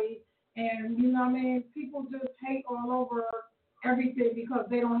everybody. And, you know what I mean? People just hate all over everything because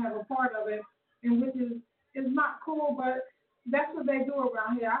they don't have a part of it, and which is not cool, but that's what they do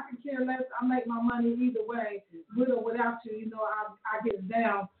around here. I can care less. I make my money either way, with or without you. You know, I get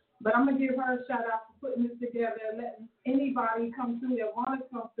down. But I'm going to give her a shout out for putting this together and letting anybody come through that want to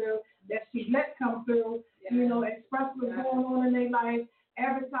come through, that she let come through, you know, express what's going on in their life,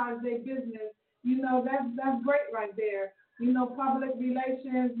 advertise their business. You know, that's great right there. You know, public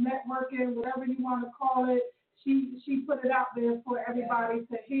relations, networking, whatever you want to call it. She put it out there for everybody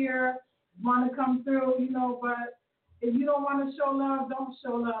to hear, want to come through, you know, but if you don't want to show love, don't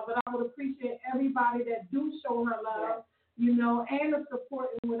show love. But I would appreciate everybody that do show her love, you know, and the support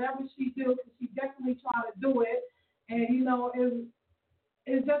in whatever she do, because she definitely trying to do it. And, you know,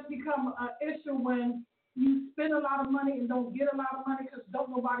 it's just become an issue when you spend a lot of money and don't get a lot of money because don't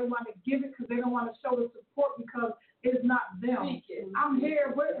nobody want to give it because they don't want to show the support because it's not them. I'm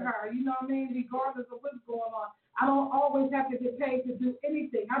here with her, you know what I mean, regardless of what's going on. I don't always have to get paid to do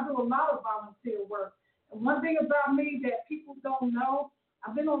anything. I do a lot of volunteer work. And one thing about me that people don't know,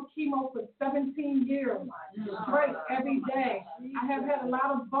 I've been on chemo for 17 years, straight every day. I have had a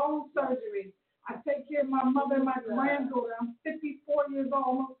lot of bone surgeries. I take care of my mother and my granddaughter. I'm 54 years old,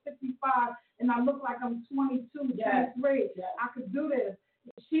 almost 55, and I look like I'm 22, 23. I could do this.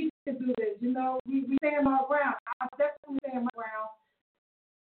 She could do this. You know, we stand our ground. I definitely stand my ground.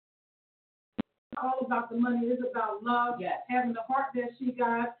 It's all about the money. It's about love, having the heart that she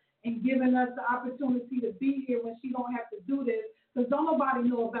got, and giving us the opportunity to be here when she don't have to do this. Because don't nobody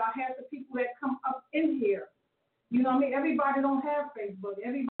know about half the people that come up in here. You know what I mean? Everybody don't have Facebook.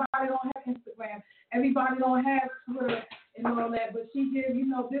 Everybody don't have Instagram. Everybody don't have Twitter and all that. But she gives, you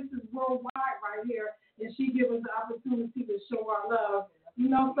know, this is worldwide right here. And she gives us the opportunity to show our love. You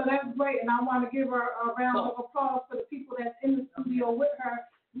know, so that's great. And I want to give her a round of applause for the people that's in the studio with her.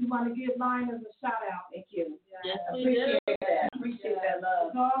 We want to give Lioness a shout out. Thank you. Yes, Appreciate that. Appreciate that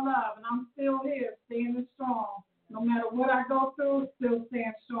love. It's all love. And I'm still here, standing strong. No matter what I go through, still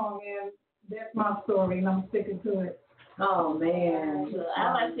stand strong. And that's my story, and I'm sticking to it. Oh, man. So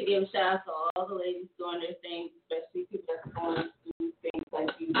I like to give a shout out to all the ladies doing their things, especially people that's going through things like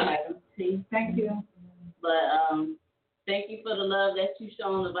you, Madam T. Thank you. But thank you for the love that you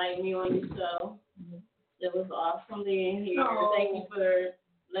shown inviting me on your show. It was awesome being here. Oh. Thank you for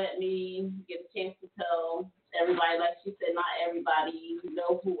letting me get a chance to tell everybody, like she said, not everybody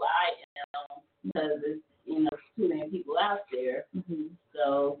know who I am because it's, you know, too many people out there.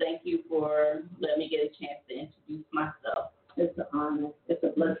 So thank you for letting me get a chance to introduce myself. It's an honor. It's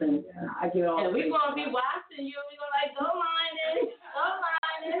a blessing. I give all. And we're going to be watching you. We're going to like, go Lioness. Go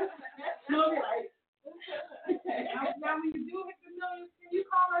Lioness. Now, when you do hit the millions, can you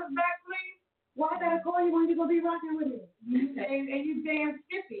call us back, please? Why I gotta call you when you're gonna be rocking with me? And you damn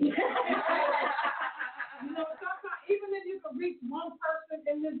skippy. You know, sometimes, even if you can reach one person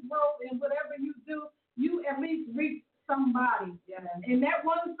in this world and whatever you do, you at least reach somebody. And that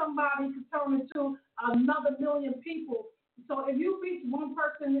one somebody could turn into another million people. So if you reach one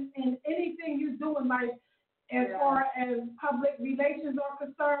person in anything you do in life, as far as public relations are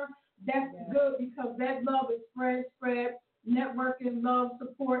concerned, that's good because that love is spread, networking, love,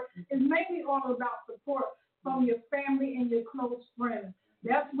 support. It's mainly all about support from your family and your close friends.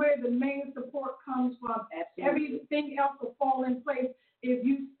 That's where the main support comes from. Everything else will fall in place if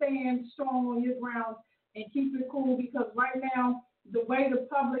you stand strong on your ground and keep it cool because right now, the way the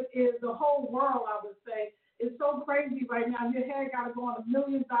public is, the whole world, I would say, is so crazy right now. Your head got to go in a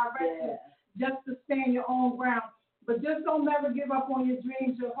million directions just to stand your own ground. But just don't never give up on your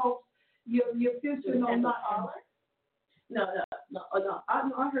dreams, your hopes, your future, no nothing. No.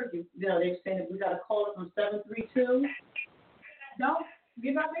 I heard you. You know, they're saying that we got a caller from 732. Don't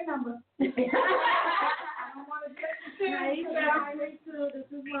give out their number. I don't want to take the chance. 732. This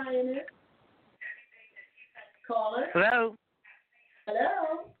is Lioness. Caller. Hello. Hello.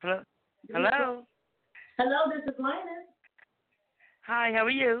 Hello. Hello. Hello. This is Lioness. Hi. How are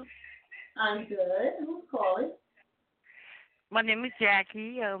you? I'm good. Who's calling? My name is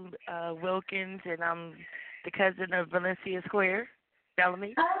Jackie Wilkins, and I'm the cousin of Valencia Square,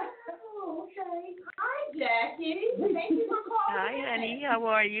 Bellamy. Oh, okay. Hi, Jackie. Thank you for calling. Hi, honey. How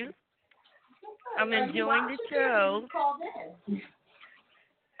are you? I'm enjoying the show. You called in.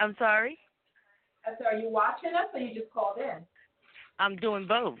 I'm sorry? So are you watching us or you just called in? I'm doing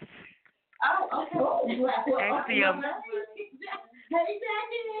both. Oh, okay. Actually, Hey,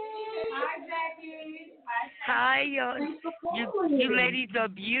 Jackie. Hi, Jackie. hi, you ladies are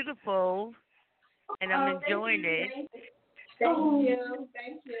beautiful, and I'm enjoying it. Thank you.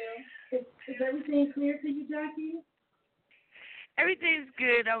 Thank you. Is everything clear to you, Jackie? Everything's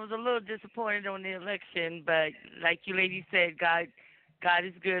good. I was a little disappointed on the election, but like you ladies said, God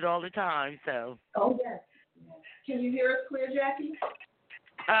is good all the time. So. Oh yes. Can you hear us clear, Jackie?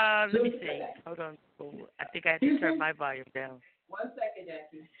 Let me see. Hold on. I think I have to turn my volume down. 1 second,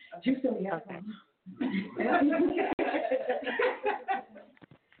 Jackie. Okay.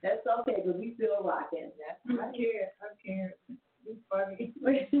 That's okay, because we still rocking. I care. It's funny.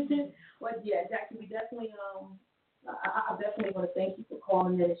 Well, yeah, Jackie, we definitely, I definitely want to thank you for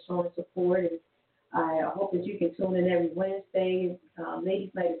calling in and showing support. And I hope that you can tune in every Wednesday.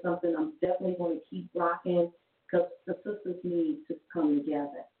 Ladies Night is something I'm definitely going to keep rocking because the sisters need to come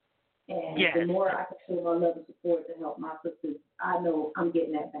together. And Yes. the more I can show my love and support to help my sisters, I know I'm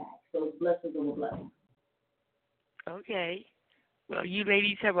getting that back. So it's blessings over blessings. Okay. Well, you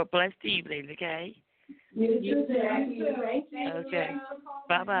ladies have a blessed evening, okay? You too, Thank you. Okay.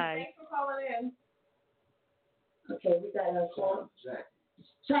 Bye-bye. Thanks for calling in. Okay, we got another call.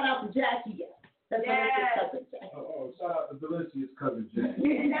 Shout out to Jackie. Yes. That's my cousin, Jackie. Oh, shout out to Delicious cousin Jack.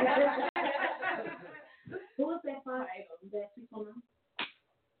 Who was that for? Jackie for now?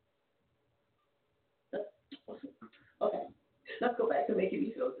 Okay. Let's go back to making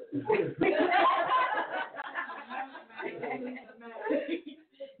me feel good.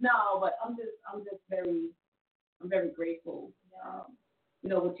 No, but I'm very grateful.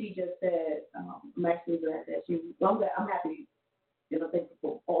 What T just said, I'm actually glad that I'm happy, thankful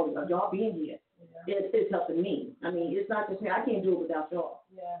for all of y'all being here. It's helping me. I mean, it's not just me. I can't do it without y'all.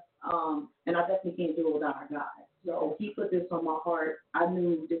 Yeah. And I definitely can't do it without our God. So he put this on my heart. I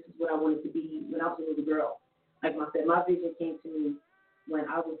knew this is what I wanted to be when I was a little girl. Like I said, my vision came to me when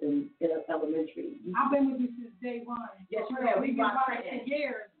I was in elementary. I've been with you since day one. Yes, you have. We've been for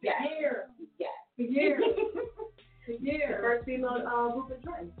years. Yes. Yes. For years. For The years. first female group of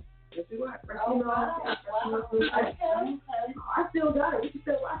Trenton. Yes, we were. First female. Wow. Okay. I still got it. We can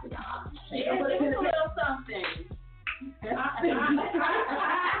still watch it. Yeah, but it's a little something.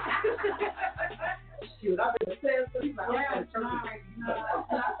 Shoot, I've been saying something.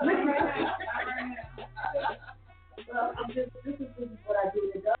 Well, this is what I do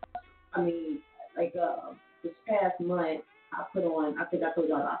in the I mean, like this past month, I think I told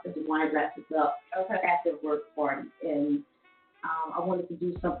y'all I set the wine glasses up after work party, and I wanted to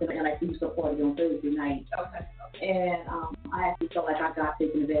do something like do some party on Thursday night. Okay. And I actually felt like I got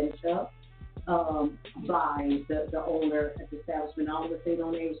taken advantage of by the owner at the establishment. I don't want to say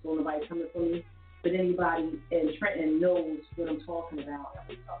no names, so nobody coming for me, but anybody in Trenton knows what I'm talking about.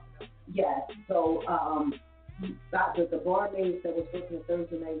 Yes. So the barmaids that was working on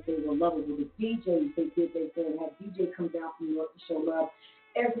Thursday night, they were lovable. The DJs, they did their thing. Had DJ come down from New York to show love.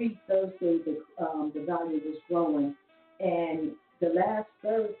 Every Thursday, the value was growing. And the last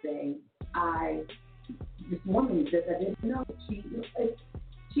Thursday, this woman that I didn't know,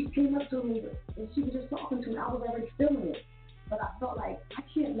 she came up to me and she was just talking to me. I was already feeling it, but I felt like I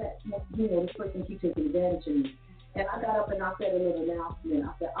can't let this person keep taking advantage of me. And I got up and I said a little announcement.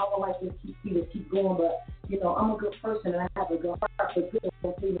 I said I would like to keep going, but I'm a good person and I have a good heart for good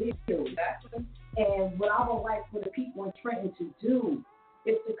and pay bills. And what I would like for the people in Trenton to do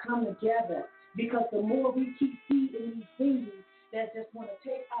is to come together, because the more we keep feeding these babies that just want to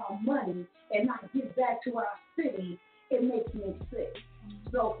take our money and not give back to our city, it makes me sick.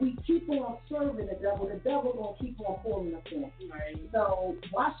 So if we keep on serving the devil gonna keep on pulling us in. Right. So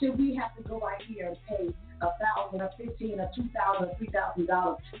why should we have to go out here and pay $1,000 or $1,500 or $2,000 or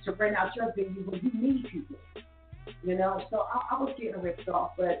 $3,000 to rent out your venue when you need people? So I was getting ripped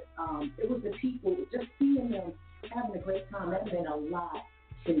off, but it was the people, just seeing them having a great time. That meant a lot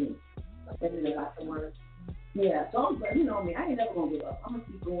to me. That meant a lot to work. Yeah, so I'm like, I ain't never gonna give up. I'm gonna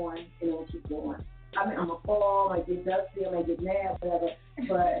keep going and keep going. I mean, I'm gonna fall, I might get dusty, I might get mad, whatever,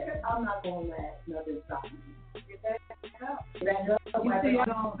 but I'm not gonna let nothing stop me. Get back up. You see,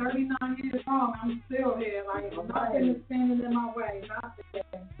 39 years old, I'm still here. Like, nothing is standing in my way. Nothing.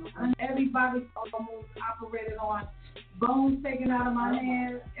 And everybody's almost operated on bones taken out of my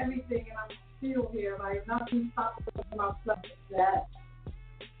hand, everything, and I'm still here. Like, nothing stops my stuff.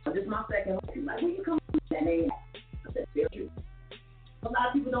 So this is my second one. Like, when you come to that name, I said, feel true. A lot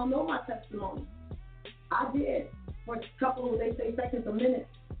of people don't know my testimony. I did. For a couple of, they say, seconds, a minute,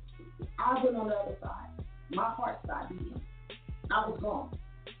 I went on the other side. My heart started beating. I was gone.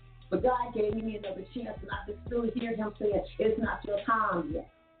 But God gave me another chance, and I could still hear him saying, it's not your time yet.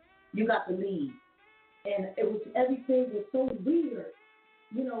 You got to leave. And everything was so weird,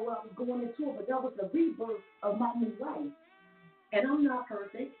 when I was going into it, but that was the rebirth of my new life. And I'm not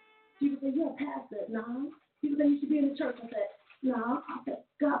perfect. People say, you're a pastor. No. People say, you should be in the church. I said, no. I said,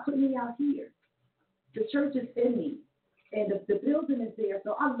 God put me out here. The church is in me, and the building is there,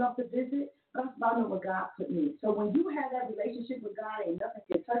 so I love to visit, but I know where God put me. So when you have that relationship with God, ain't nothing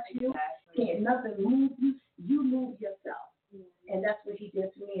can touch you, can't nothing move you, you move yourself. And that's what he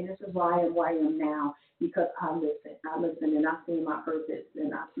did to me, and this is why I am now, because I listen, and I see my purpose,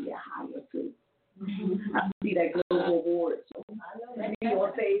 and I see it higher, too. I see that global award, so I know that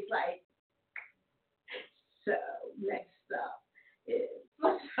your face like, so next up is...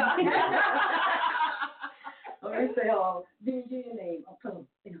 Or I say, DJ name, I'll put LL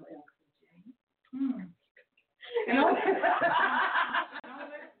Cool J.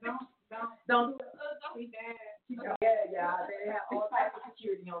 Don't do it. Yeah, they have all types of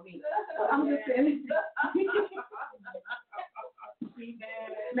security on on me. I'm just saying.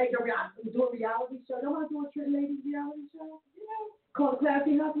 Make a do a reality show. You want to do a Trenton Ladies reality show? Yeah. Called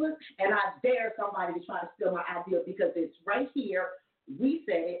Classy Hustlers. And I dare somebody to try to steal my idea because it's right here. We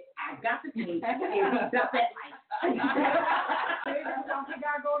said it. I got the tape. And we got that life. We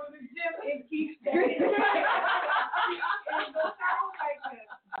gotta go to the gym and keep staying.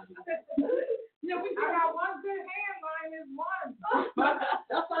 Yeah, I got one good handline is one.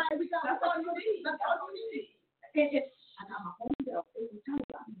 That's fine. That's all you need. That's all you need. And I got my phone bill. It's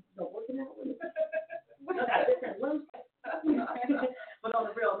working out with it. I got different ones. But on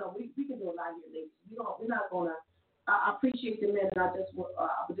the real, no, we can do a lot here, ladies. We're not gonna. I appreciate the men, and I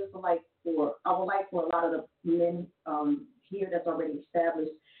would like for a lot of the men here that's already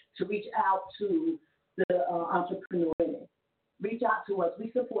established to reach out to the entrepreneur women. Reach out to us.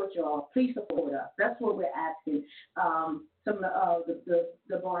 We support y'all. Please support us. That's what we're asking. Some of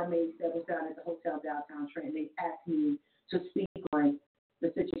the barmaids that was down at the hotel downtown Trenton, they asked me to speak on the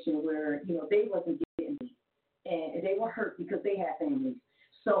situation where they wasn't getting me, and they were hurt because they had families.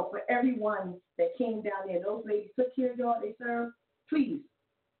 So for everyone that came down there, those ladies took care of y'all, they served, please.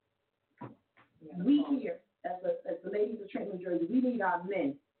 We here, as the ladies of Trenton, New Jersey, we need our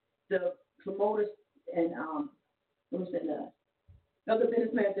men, the promoters and other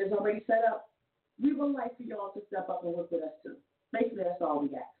businessmen that's already set up. We would like for y'all to step up and work with us too. Basically, that's all we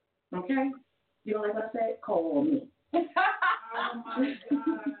got. Okay? You don't like what I said? Call me. Oh my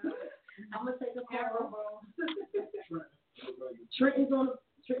God. I'm gonna take a call. Trenton's on.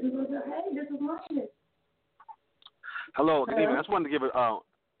 Hey, this is Lioness. Hello, good evening. I just wanted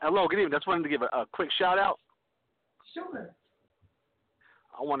to give a quick shout out. Sure.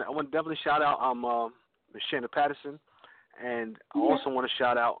 I want to definitely shout out Miss Shanda Patterson, and I also want to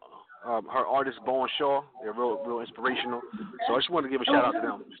shout out her artist Bowen Shaw. They're real inspirational. So I just wanted to give a shout out to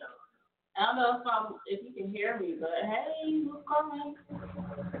them. I don't know if you can hear me, but hey, what's going on?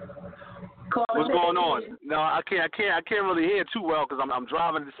 What's going on? No, I can't really hear too well because I'm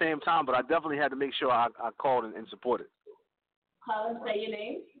driving at the same time. But I definitely had to make sure I called and supported. Call and say your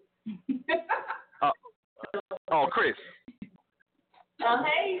name. Chris. Oh,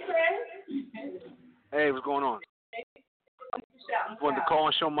 hey, Chris. Hey, what's going on? Wanted to call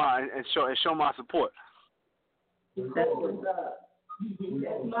and show my support. That's what's up.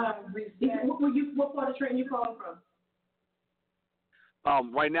 What part of Trenton you calling from?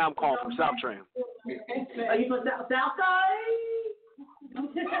 Right now I'm calling from South Trenton. Are you from South Side?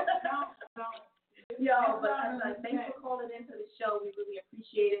 Yo, but thanks for calling into the show. We really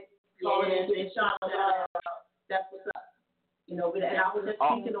appreciate it. Calling in and shouting out. That's what's up. And I was just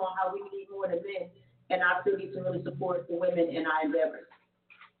speaking on how we need more than men, and our city to really support the women in our endeavors.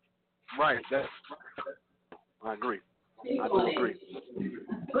 Right. I agree. I do agree.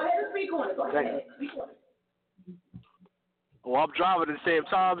 Go ahead and speak on it. Go ahead. Speak on it. Well, I'm driving at the same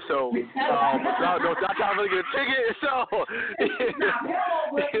time, so I'm trying to get a ticket. So,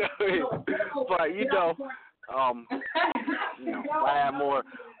 but if I had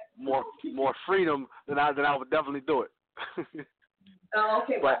more freedom, then I would definitely do it. Oh,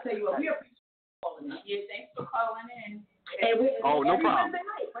 okay. Well, I'll tell you what, we appreciate you calling in. Yeah, thanks for calling in. No problem.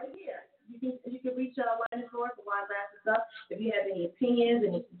 Right here. You can reach Lioness for Wine Glasses Up. If you have any opinions,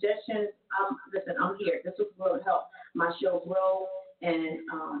 any suggestions, listen, I'm here. This will help my show grow and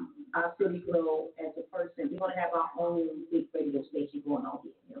our city grow as a person. We're going to have our own big radio station going on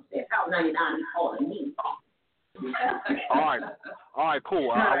here. You know what I'm saying? Power 99 is calling me. All right,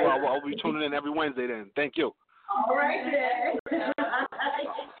 cool. I'll be tuning in every Wednesday then. Thank you. All right, then.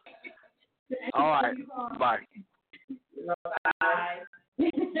 All right. Bye. Bye.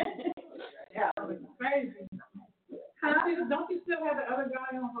 Yeah, it was crazy. Don't you still have the other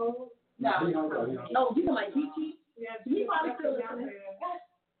guy on hold? No. Oh, you know like Gigi? Yeah, he probably still listening.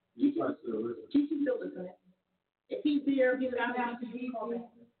 Gigi still listening. If he's there, he's down to Gigi.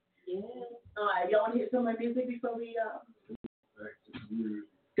 Yeah. All right, y'all want to hear some of my music before we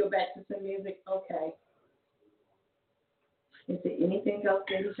go back to some music? Okay. Is there anything else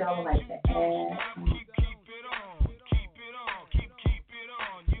that y'all would like to add?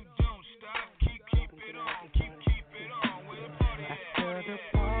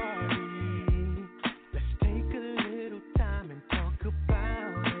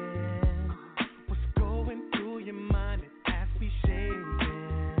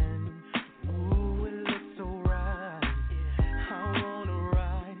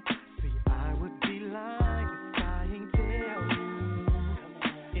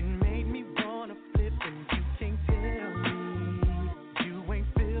 Flip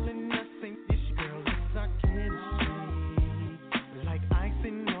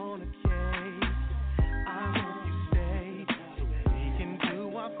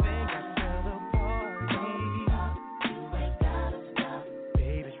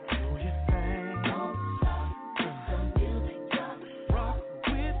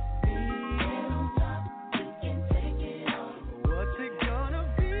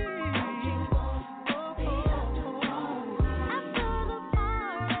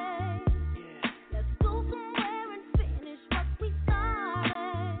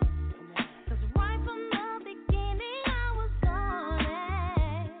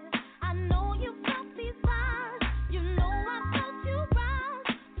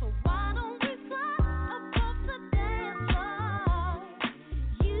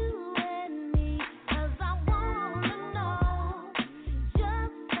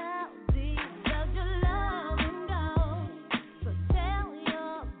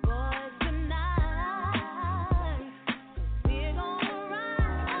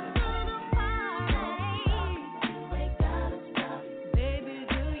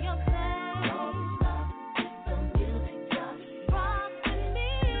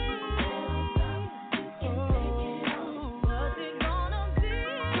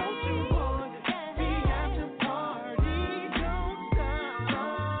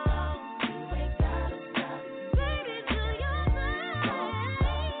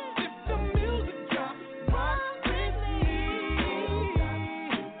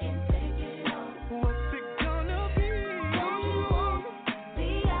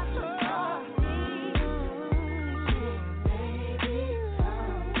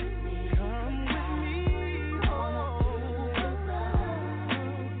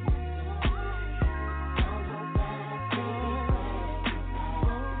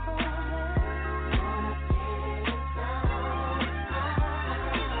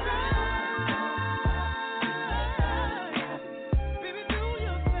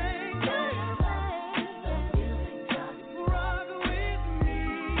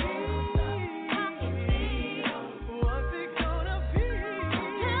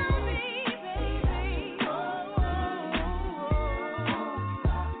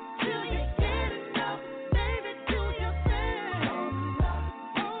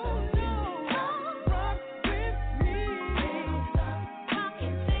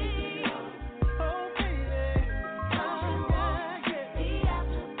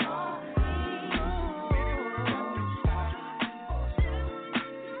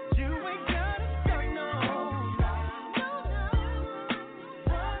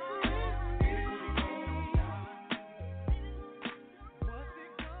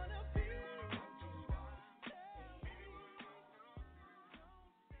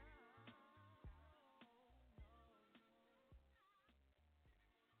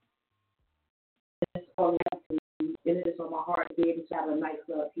and it is on my heart to be able to have a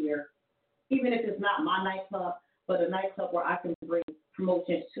nightclub here, even if it's not my nightclub, but a nightclub where I can bring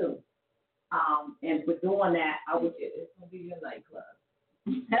promotions to. And for doing that, I would. It's gonna be your nightclub.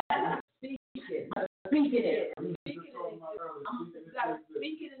 Speak it. Speak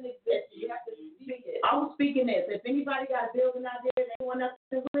it. I'm speaking this. If anybody got a building out there that anyone else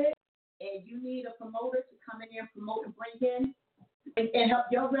is with, and you need a promoter to come in here and promote and bring in and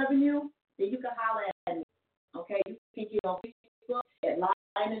help your revenue, then you can holler at me. Okay, you can get on Facebook at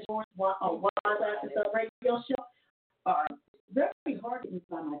Lioness radio show. Very hard to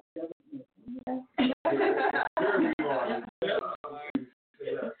find my government.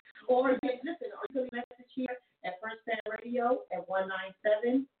 Or listen, or you can message here at First Fan Radio at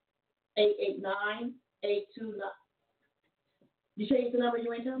 197-889-829. You changed the number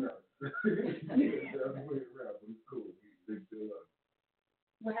you ain't telling me?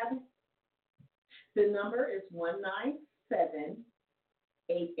 What happened? The number is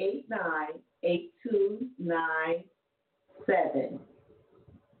 197-889-8297.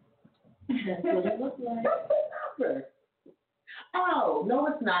 That's what it looks like. Number. Oh, no,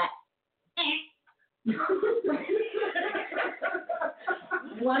 it's not.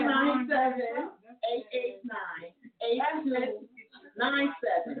 197-889-8297. I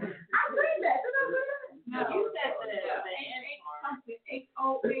read that. Did I read it? No, you said that.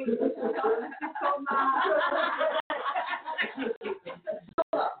 808.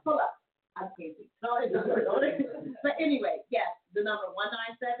 Pull up. I can't see. No, it's not. But anyway, yes, the number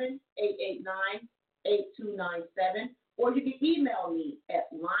 197-889-8297. Or you can email me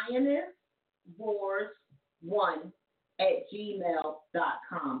at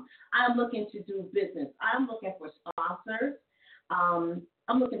lionesswars1@gmail.com. I'm looking to do business. I'm looking for sponsors. I'm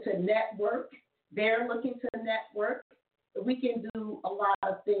looking to network. They're looking to network. We can do a lot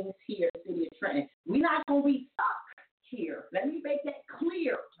of things here in the city of Trenton. We're not going to be stuck here. Let me make that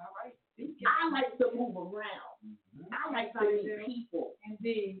clear. All right. I like to move around. I like to meet people.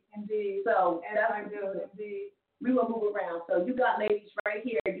 Indeed. So as I do, indeed. We will move around. So you got ladies right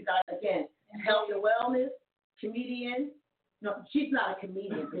here. You got, again, health and wellness, comedian. No, she's not a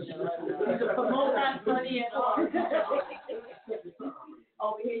comedian. She's a promoter. Funny and all.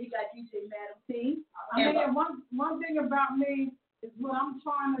 Over here, you got DJ Madam T. One thing about me is what I'm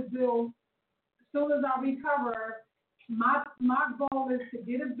trying to do. As soon as I recover, my goal is to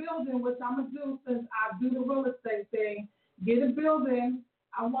get a building, which I'm going to do since I do the real estate thing. Get a building.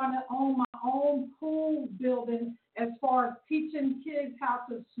 I want to own my own pool building as far as teaching kids how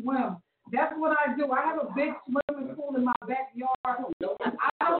to swim. That's what I do. I have a big swimming pool in my backyard. I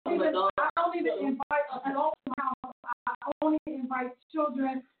don't even invite adults in my house. I only invite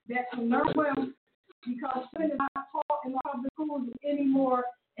children that can learn swim because swimming is not taught in the public schools anymore.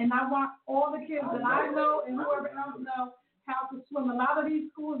 And I want all the kids that I know and whoever else know how to swim. A lot of these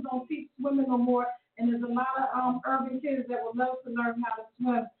schools don't teach swimming no more. And there's a lot of urban kids that would love to learn how to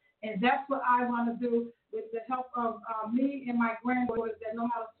swim. And that's what I want to do with the help of me and my granddaughters that know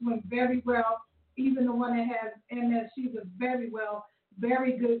how to swim very well. Even the one that has MS, she's a very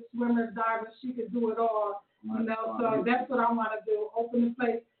good swimmer, diver. She could do it all. So that's what I want to do. Open the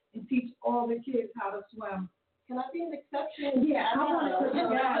place and teach all the kids how to swim. Can I be an exception? Yeah, I want to.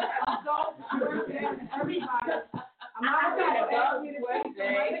 Adults, everybody. I'm not going to ask you to teach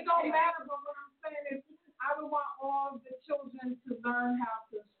them. It don't matter, but what I'm saying is I would want all the children to learn how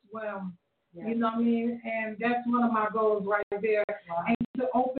to swim. Yeah. You know what I mean? And that's one of my goals right there. Wow. And to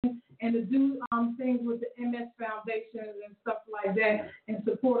open and to do things with the MS Foundation and stuff like that in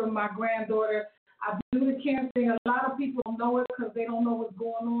support of my granddaughter. I do the cancer thing. A lot of people don't know it because they don't know what's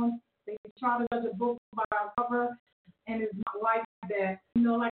going on. They try to judge a book by a cover, and it's not like that. You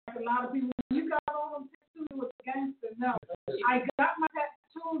know, like a lot of people, you got all them tattoos with gangster. No, I got my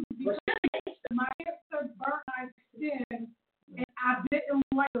tattoos because my cancer burnt my skin, and I didn't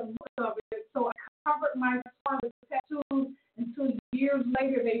like the look of it. So I covered my scar with tattoos until years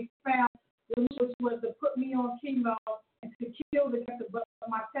later they found the which was to put me on chemo and to kill the cancer. But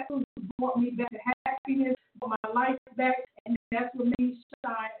my tattoos brought me back to happiness, brought my life back, and that's what made me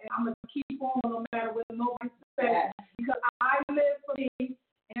shine. And I'm going to keep on no matter what nobody says because I live for me, and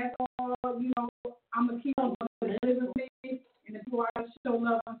that's all, I'm going to keep on living for me, and that's who I show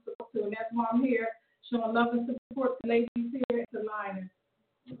love and support to, and that's why I'm here, showing love and support to ladies here at the Lioness.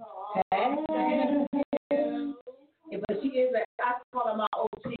 But she is I call her my OG.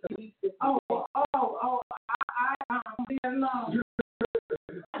 I'm leave her alone.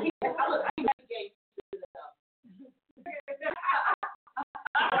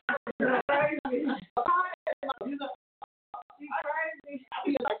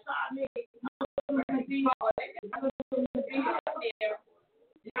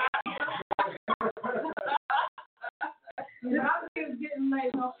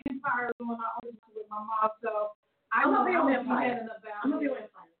 heading up down I'm gonna be there. on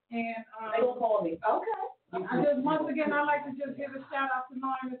fire. And They gonna call me. Okay. I just once again I'd like to just give a shout out to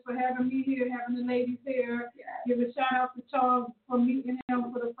Lioness for having me here, having the ladies here. Yes. Give a shout out to Charles for meeting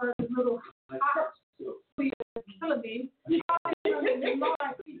him for the first little hot facility. No, it's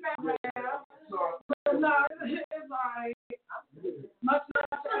all right. Much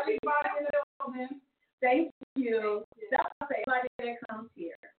love to everybody in the building. Thank you. That's what I say. Everybody that comes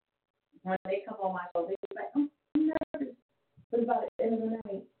here, when they come on my show, they be like, I'm nervous. But about the end of the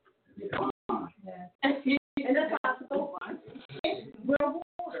night, yeah. And that's how it's supposed to be. We're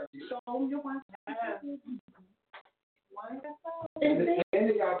water. So you want to and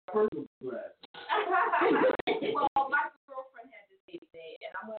they got personal glass. Well, my girlfriend had this baby day, and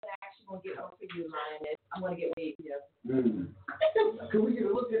I'm actually gonna get one for you, Lioness. I'm gonna get way here. Can we get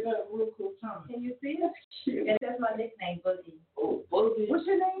a look at that real quick, Tom? Can you see it? And that's my nickname, Boogie. Oh, Boogie. What's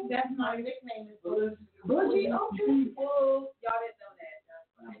your name? That's my nickname is Boogie. Boogie. Okay. Well, y'all didn't know that.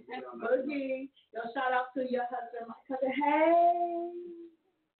 Boogie. Yo, shout out to your husband, my cousin. Hey.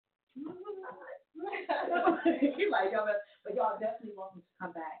 He like y'all, but y'all definitely welcome to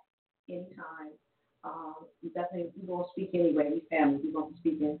come back anytime. We gonna speak anyway. We family. We gonna be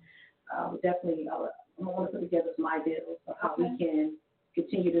speaking. Definitely. I'm gonna put together some ideas of how we can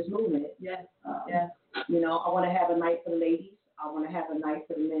continue this movement. Yes. Yes. You know, I want to have a night for the ladies. I want to have a night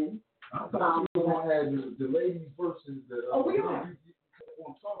for the men. I thought you were gonna have the ladies versus the. Oh, we are.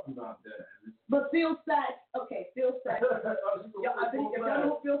 I'm talking about that. But Phil Sachs, okay, Phil Sachs. I think if y'all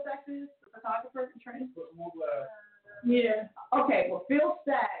know who Phil Sachs is, the photographer and trainer. Yeah. Okay, well, Phil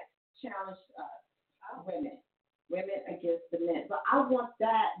Sachs challenged us, women against the men. But I want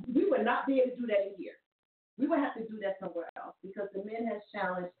that. We would not be able to do that in here. We would have to do that somewhere else because the men has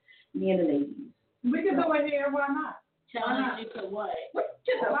challenged me and the ladies. We can do it here. Why not? Challenge you to what?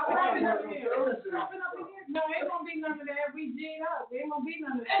 No, ain't gonna be none of that. We G'd up. Ain't gonna be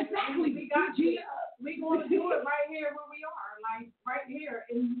none of that. Exactly. We got G'd up. We gonna do it right here where we are, like right here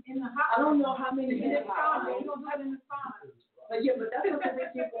in the house. I don't know how many in the men sauna. We gonna do it in the sauna. But yeah, but that's what we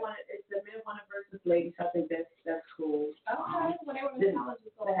keep on. It's the men wanting versus ladies. I think that's cool. Okay. Whatever Then the challenge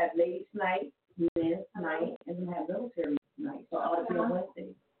is. they have ladies' night, men's night, and then have military night. So it ought to be on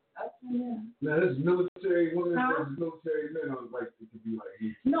Wednesday. Okay, yeah. Now this is military women versus military men. I was like, it could be like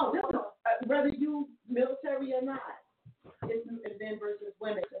No, whether you military or not, it's men versus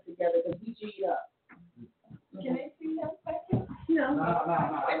women together because we G'd up. Can they see that second? No.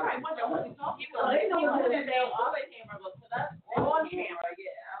 They might wonder what you're talking about. They know what they're saying. All they camera, but to us, on camera,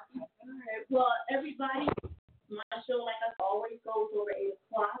 yeah. All right. Well, everybody, my show, like I always, goes over 8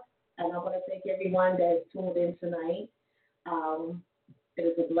 o'clock, and I want to thank everyone that tuned in tonight. It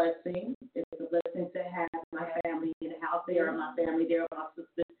is a blessing. It is a blessing to have my family in the house. They are my family. They are my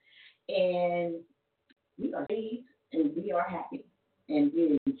sisters. And we are saved, and we are happy, and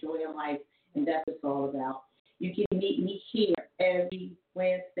we enjoy our life, and that's what it's all about. You can meet me here every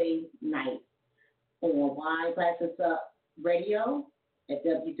Wednesday night on Wine Glasses Up Radio at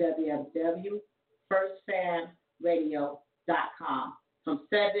www.firstfamradio.com from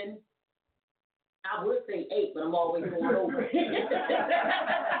 7. I would say 8, but I'm always going over.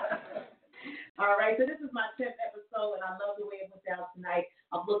 All right, so this is my 10th episode, and I love the way it went down tonight.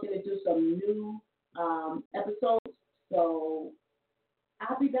 I'm looking to do some new episodes, so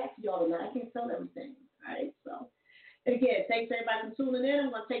I'll be back to y'all tonight. I can't tell everything, all right? So, again, thanks everybody for tuning in.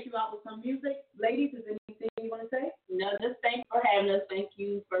 I'm going to take you out with some music. Ladies, is there anything you want to say? No, just thanks for having us. Thank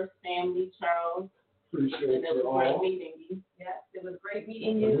you, First Family, Charles. appreciate And it was great meeting you. Yes, it was great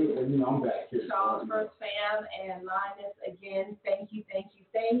meeting you. And I'm back here. Charles, First Fam, and Lioness, again, thank you. As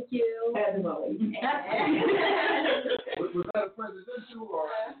always. Was that a presidential or?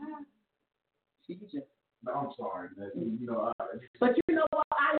 She just. No, I'm sorry, man. But you know what?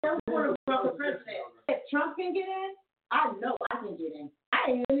 I am going to run for president. If Trump can get in, I know I can get in. I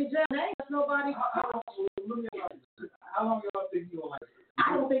ain't in the jail. I ain't got nobody. How long y'all think he's going to last?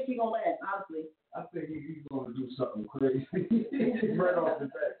 I don't think he's going to last, honestly. I think he's going to do something crazy. Right off the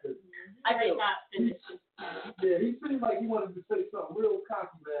bat. I did not finish it. Yeah, he seemed like he wanted to say something real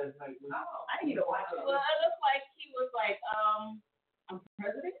cocky last night. I need to watch it. Well, it looked like he was like, I'm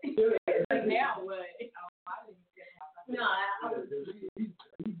president? Like now what? No, I was. He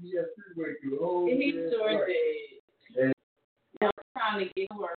went through the whole He sure did. And I'm trying to get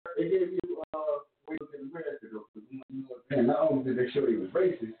to work. they gave you Wake in America though. And not only did they show he was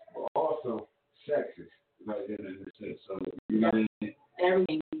racist, but also sexist. Right then in the sense. So you know what I mean?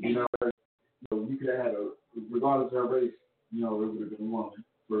 Everything. You could have had regardless of her race, it would have been a woman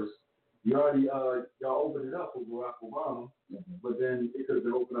first. You already y'all opened it up for Barack Obama, but then it could have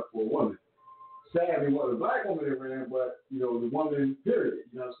been opened up for a woman. sadly, well, the black woman that ran, but, the woman, period,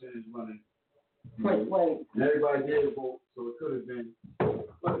 you know what I'm saying, is running. Wait. And everybody did vote, so it could have been,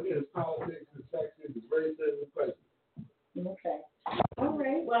 but again, it's politics, it's sexism, it's racism, it's prejudice. Okay. All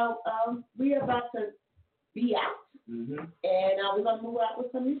right. Well, we are about to be out. Mm-hmm. And we're going to move out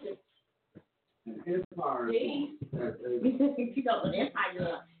with some music. And empire. See? You know, an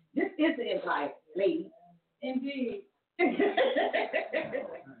empire. This is the empire, ladies. Indeed.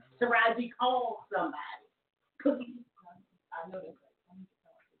 Taraji called somebody. Cookie. I know this.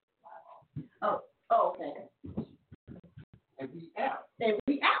 Oh, okay. And we out. And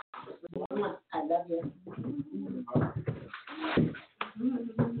we out. I love you.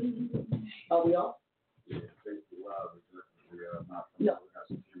 Are we off? Yeah, basically, wow, we're not No.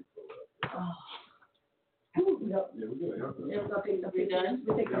 Oh. No. Yeah, we're good. Yeah, we're taking some pictures.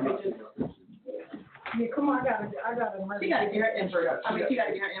 We're taking some pictures. Yeah, come on, I gotta. She gotta get her empire. I mean, she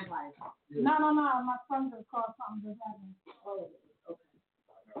gotta get her empire. No, my son just called something just happened. Oh, okay.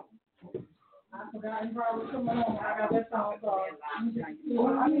 I forgot you probably coming on. I got that phone call. I need to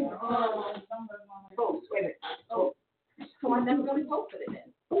numbers on it. Oh, wait a minute. Oh, so I never really posted it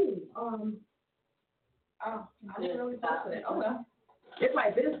then. I didn't really posted it. Okay. It's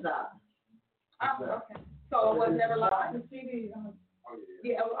like this stuff. Oh, okay. So it was never live? The CD.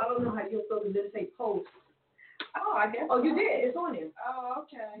 Yeah, I don't know how you're supposed to just say post. Oh, I guess. Oh, you did. It's on there. Oh,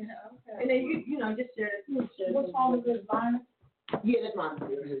 okay. Okay. And then you just share it. What phone is this, Lioness? Yeah, that's mine.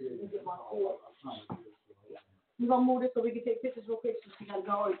 You gonna move this so we can take pictures real quick? Since you gotta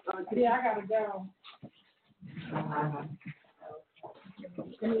go. Yeah, I gotta go.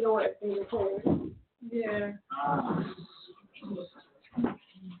 Let me know what thing is here. Yeah. I'm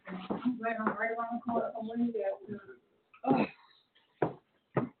glad I'm right around the corner from where you at. Oh.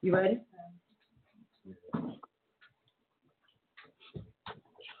 You ready?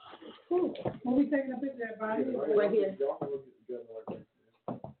 Cool. We'll be taking a picture, everybody. Right here. It's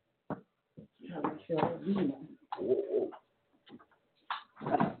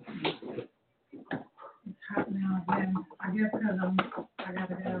hot now again. I guess because I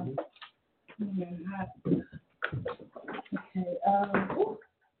gotta go. It's hot. Okay.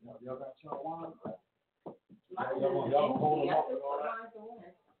 Y'all got your wine? Y'all hold them up and all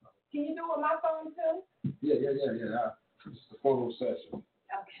that? Can you do it with my phone too? Yeah. It's a photo session.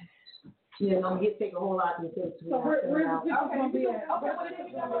 Okay. Yeah, I'm gonna take a whole lot of things. So where's the picture gonna be at? Okay, what is it?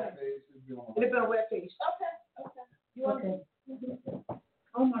 It's on a web page. Okay. You want Okay.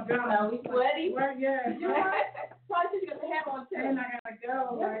 Oh my God. Are we sweaty? Where, yeah. You probably should get the hat on too. And I gotta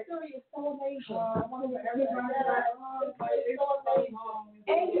go. Your Like, story is so amazing. I want to everybody like, oh, but it's so amazing.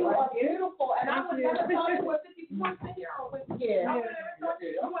 And you are beautiful. And I would never thought you were 54 with you. Yeah. I would never thought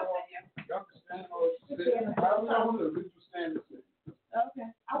you were 50. Y'all can stand or sit. I don't know. We just stand and sit.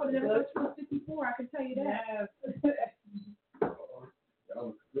 Okay. I would have never thought you were 54. I can tell you that. yes. That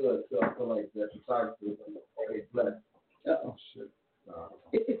was good. So I feel like that photography was okay, black. Oh, shit.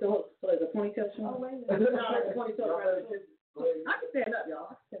 It's a hook. So it's a ponytail show? Oh, wait a No, minute. it's a ponytail. I can stand up,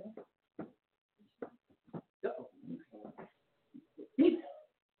 y'all.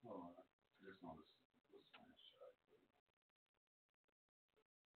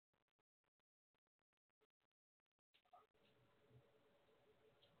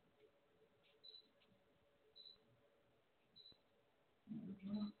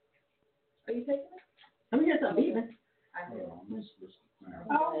 Are you taking it? Let me hear something even.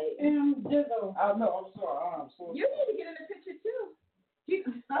 Oh, Jizzle. No, I'm sorry. You need to get in the picture too.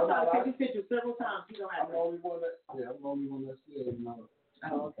 I've got to take this picture several times. You don't have I'm the only one that, I'm the only one that's here.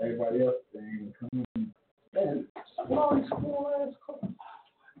 Oh, okay. Everybody else, they ain't coming. And all these cool ass clothes.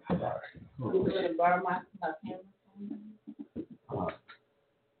 You going to borrow my camera?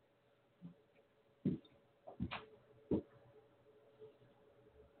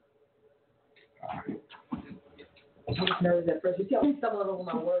 I was nervous at first. You see, I'm stumbling over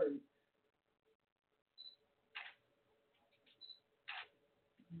my words.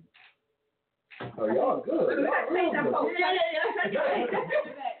 Oh, y'all good. Yeah.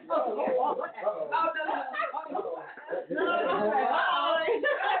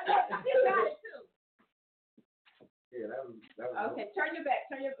 Yeah, that was. Okay, turn your back.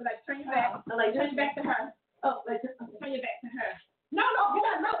 Turn your back to her. Oh, like turn your back to her. No, you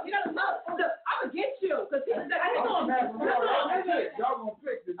gotta look. Look, I'm gonna get you because I didn't know. Y'all gonna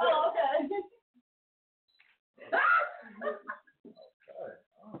pick the day. Oh, okay.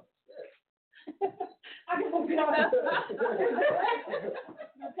 I gotta go.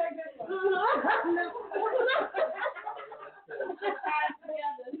 Take this one.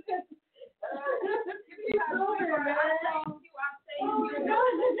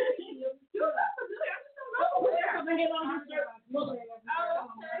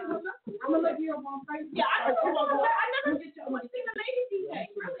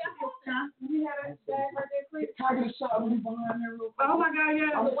 I get a shot when you behind there real quick? Oh my God,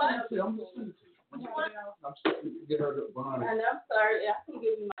 yeah. I'm just sending it to you. I'm just get her to behind And her. I'm sorry, I can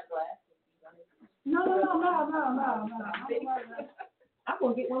give you my glasses. No. I'm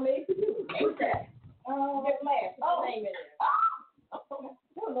gonna get one made for you. What's that? Get last. Oh, name it. Oh,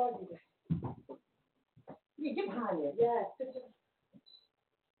 Lord, yeah, get behind there. Yes.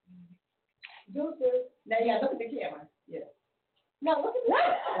 Do this. Now, yeah, look at the camera. Yeah. No, look at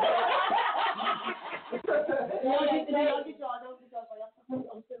that. Don't get y'all.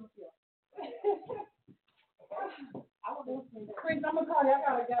 I'm sitting with you. Chris, I'm gonna call you. I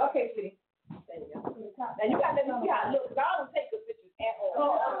gotta go. Okay, sweetie. There you go. Now you gotta let me see how it looks. God don't take good pictures at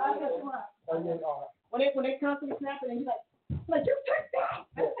all. When they constantly snapping and you're like you took that.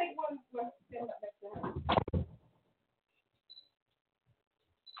 Let's take one. Stand up next to her.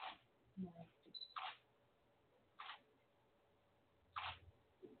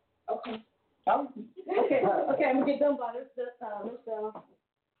 Okay. Okay, I'm gonna get done by this. Sit there.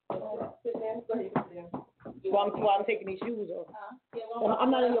 Go ahead, sit there. While I'm taking these shoes off.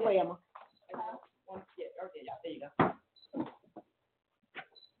 I'm not in your way, Emma. There you go.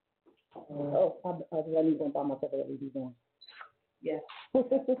 Oh, I need one by myself. Everybody's going. Yes.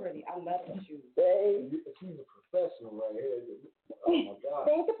 Pretty. I love the shoes. She's a professional right here. Oh my God.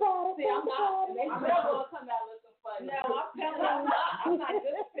 Think about it. See, I'm not. They still gonna come out looking funny. No, I'm telling you, I'm not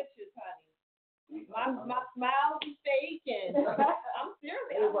good at pictures, honey. My smile be fake, and I'm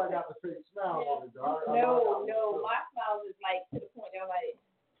serious. Everybody got the fake smile on it, dog. No, my smile is like to the point that I'm like,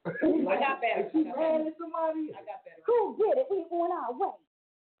 I got better. She's mad at somebody. I got better. Who did it? We on our way.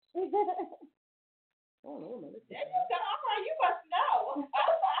 Oh, no, there you go. All right, you must know.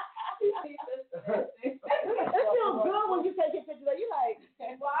 It feels good when you take your picture. You like,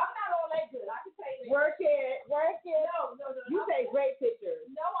 well, I'm not all that good. I can say work it. No. You take great pictures.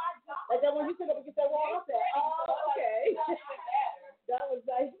 No, I don't. And then when you sit up and get that wrong, I said, oh, okay. That was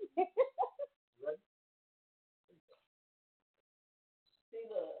nice. See,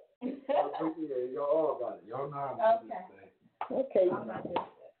 look. Yeah, y'all all got it. Y'all know how to do this thing. Okay.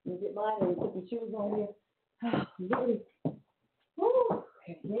 You get mine and put the shoes on here. Ready? Woo.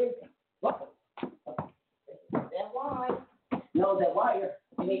 Okay, here we go. That wire. No, that wire.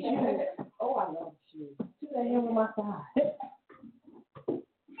 You need shoes. Oh, I love shoes. Do that here on my side.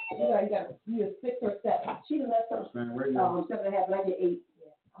 You got you a 6 or 7. She left something. 7.5, like an 8. Yeah,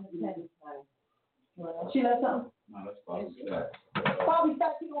 I'm gonna tell you. She left something. No, that's Bobby Stack. Bobby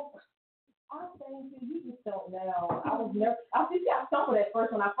Stack, I'm saying to you, just don't know. I was nervous. I think I stumbled at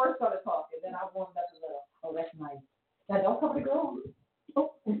first when I first started talking. Then I warmed up a little. Oh, that's nice. Now don't cover the girl.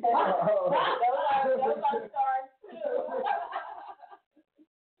 Oh. That was our start too.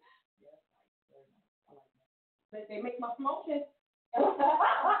 They make my promotion.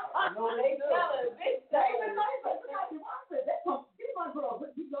 No, they sell it. Big time. Get my girl.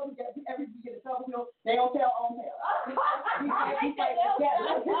 You know, we get a trouble. They don't tell on tell.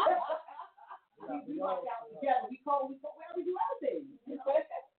 We rock out together. We call wherever we do everything.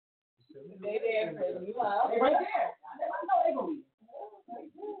 They there for you. They right there. I know they gonna be.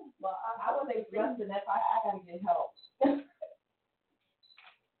 Well, I was expressing that I gotta get help.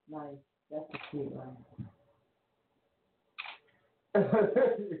 Nice. That's a cute one. Oh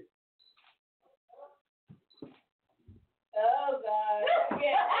God.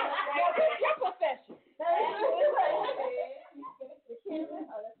 Your profession.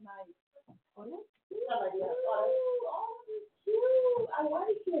 Oh, that's nice. Oh, that's cute. I like that. Oh, that's cute. I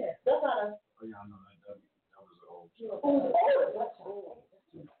like it. That's not a. Oh, yeah, I know that. That was old. That's old.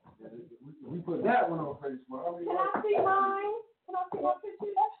 We put that one on Facebook. Can I see mine? Can I see my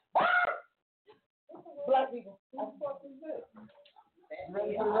picture? Black people. That's fucking good.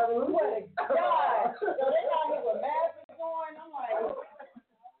 Ready for the revolution? God. Yo, they out here with masks going. I'm like,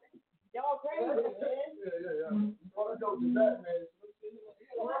 y'all crazy, man. Yeah. All I know is that, man.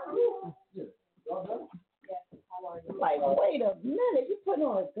 Yeah. Y'all done? Yes. How are you? Like, wait a minute. You putting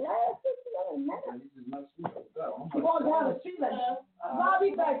on glasses? You going down the street like,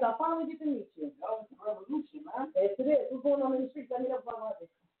 Bobby Banks, I finally get to meet you. That was the revolution, man. Yes, it is. What's going on in the streets? I need up my mother.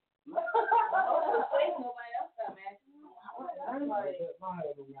 Nobody else come, man.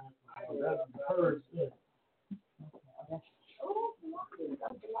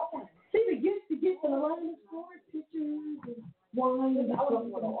 See the gifts for the line store, pictures and wine and all of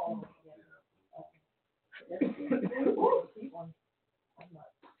them. Look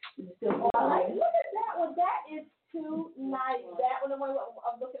at that one. That is too nice. That one,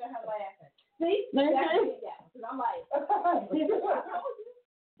 I'm looking at her laughing. See? Because I'm like,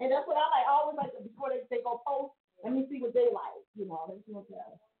 and that's what I like. Always like before they go post. Let me see what they like. You know, let me see what they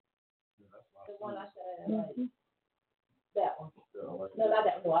like. The one I said. That one. No, not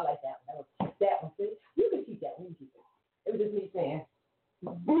that one. No, I like that one. That one. See, you can keep that one. You can keep it. It was just me saying.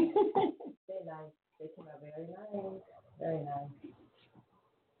 They're nice. They came out very nice. Very nice.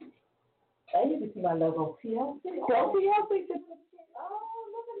 And you can see my logo, TLC. TLC. Oh, look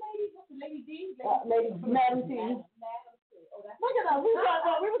at Lady D. Lady Madam T. Madam T. Oh, that's look at us. We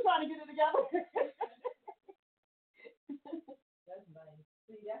were trying to get it together. That's nice.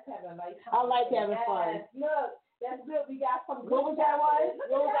 See, that's having a nice time. I like having fun. Look, that's good. We got some. What was that one?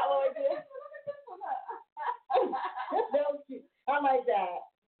 What was that one right there? Look at this one. That was cute. I like that.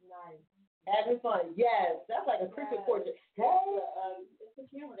 Nice. Having fun. Yes. That's like a cricket portrait. Hey. It's the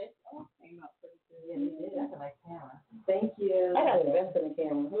camera. They came up pretty good. Yeah, they did. That's a nice camera. Thank you. I got to invest in the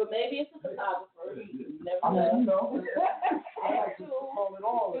camera. Well, maybe it's a photographer. You never know. I like to hold it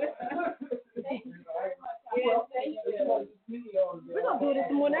all. Thank you very much. Yeah, thank you. We're going to do this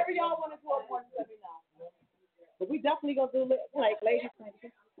whenever y'all want to do it once, let me know. But we definitely going to do like ladies night.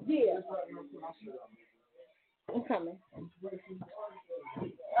 Yeah. I'm coming. Oh,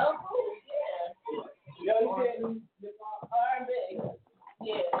 cool. Yeah. R&B.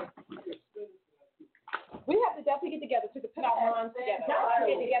 Yeah. We have to definitely get together to put our minds together.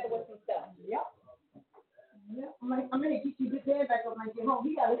 Get together with some stuff. Yep. Yeah, I'm gonna get you good dad back up when I get home.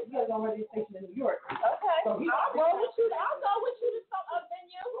 He got on radio station in New York. Okay. So I'll go with you. I'll go with you to some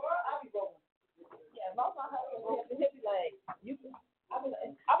venue. I'll be going. Yeah, most of my husband he'll be like, you. I'll be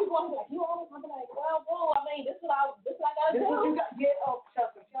going like, you always. I'll be like, well, boo. I mean, this is what I gotta do. This is what you got. Get up,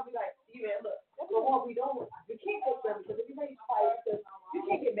 trust me. She'll be like, yeah, look. That's what we don't. You can't take them because if you make fight, you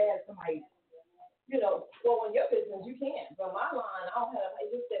can't get mad at somebody. You know, well, in your business, you can. But my line, I don't have.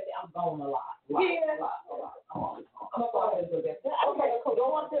 It just said I'm going a lot. Yeah. A lot. I'm gonna go ahead and do that. Okay, cool.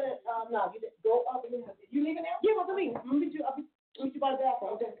 Go on to no. You go up and you leaving now? Yeah, I'm leaving. I'll meet you by the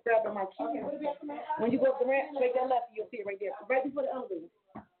bathroom. I'm just grabbing my key. Okay. When you go up the ramp, straight down left, you'll see it right there. Right before the elevator.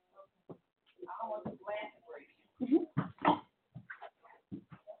 I don't want to glance break.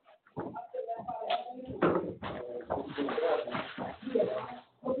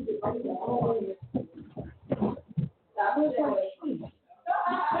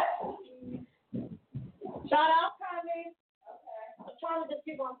 Shout out, Connie. Okay. I'm trying to just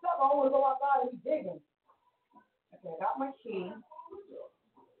keep on top. I don't want to go outside and be digging. Okay, I got my key. As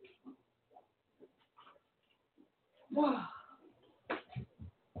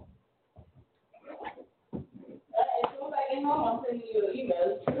soon as I get home, I'm sending you an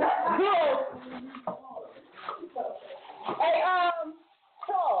email. Good. Hey,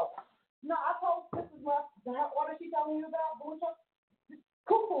 Charles. No, I told this is what is she telling you about?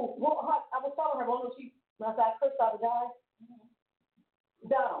 Cuckoo. I was telling her, when I said Chris out the guy.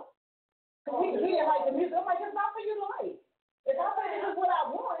 Donald. He didn't like the music. I'm like, it's not for you to like. If I say this is what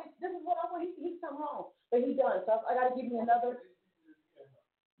I want, this is what I want, he's come home. But he done. So I got to give me another.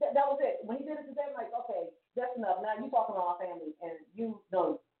 That was it. When he did it today, I'm like, okay, that's enough. Now you talking to our family, and you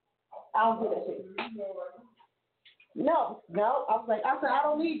know, I don't do that shit. No. I said, I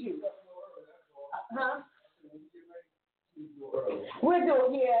don't need you. Huh? We'll do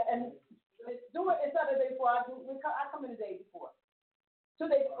it here, and do it instead of the day before. I come in the day before. 2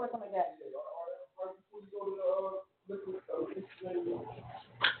 days before, something like that.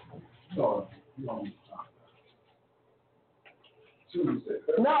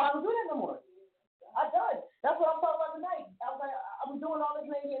 No, I don't do that no more. I done. That's what I'm talking about tonight. I was like, I was doing all this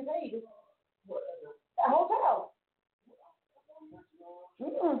lady and paid. At hotel.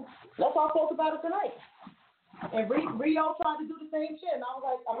 That's all I talked about it tonight. And Rio tried to do the same shit, and I was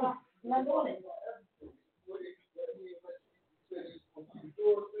like, I'm not doing it.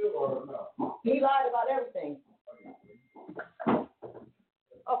 He lied about everything.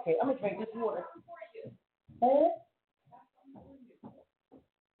 Okay, I'm gonna drink this water.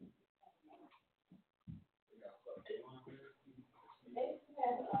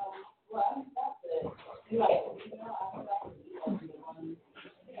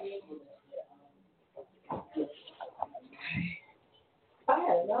 I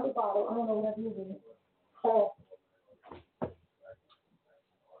had another bottle. I don't know what I did with it. Oh.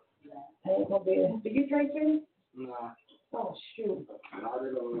 I ain't gonna be there. Do you drink too? No. Oh, shoot.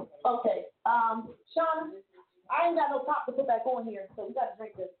 Okay. Shauna, I ain't got no top to put back on here, so we got to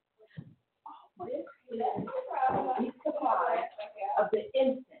drink this. This is the supply of the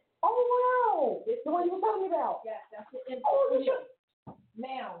instant. Oh, wow. It's the one you were telling me about. Yes, that's the instant. Oh,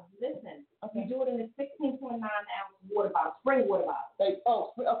 now, listen. Okay. You do it in a 16.9-ounce water bottle, spring water bottle. Okay.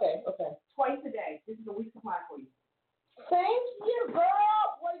 Twice a day. This is a week supply for you. Thank you,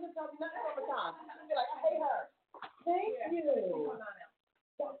 girl. What are you going to tell me? Nothing over time. You'll be like, I hate her. Thank you.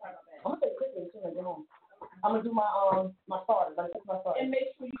 I'm going to take quickly as soon as I get home. I'm gonna do my starters. I'm gonna take my starters. And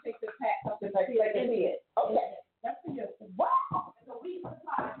make sure you take the pack up and see like it. Okay. That's for you. Wow. So we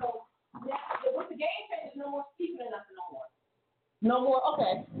supply. So now with the game changes, no more speaking or nothing no more. No more.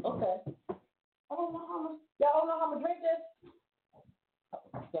 Okay. I don't know how much. Y'all don't know how to drink this.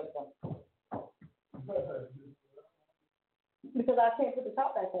 Because I can't put the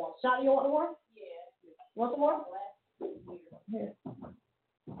top back on. Shawty, you want some more? Yeah. Want some more? Yeah.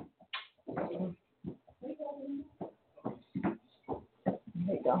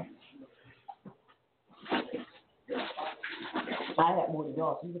 There you go. I had more than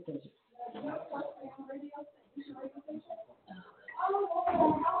y'all, so you can finish it.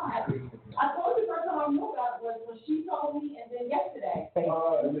 I told you first time I knew about was when she told me, and then yesterday.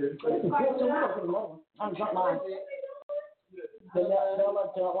 I'm drunk mine. The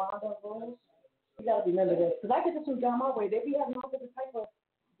Yolanda rules. You gotta remember this, because I get this from John my way. They be having all different type of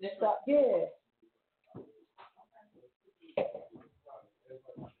stuff. Yeah.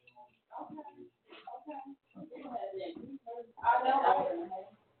 I know.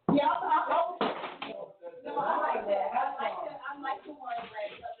 Yeah, I like that. I like the one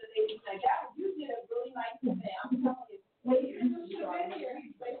like the lady said. That you did a really nice thing. I'm telling you. Wait, you should have been here.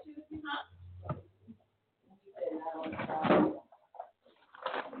 Wait, huh?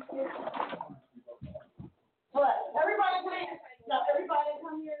 But everybody pray. Now everybody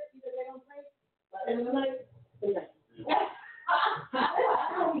come here. Either they don't pray. In the night. I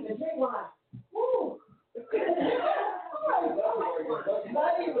don't even drink wine. Woo.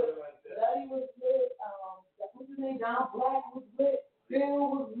 Buddy was lit. What's his name? John Black was lit. Bill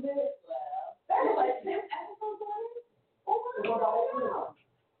was lit. That was like 10 episodes on it. Oh, wow.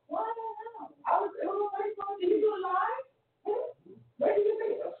 It was very fun. Did you do it live? Where did you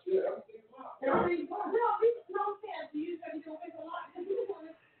see it? No, Sam. Do you do it live? Because you were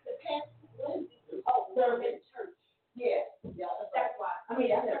doing the past Wednesday. Oh, Thursday church. Yeah, that's why. I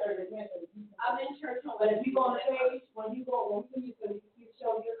mean, I said Thursday, Wednesday. I'm in church on. But if you go on stage, when you see the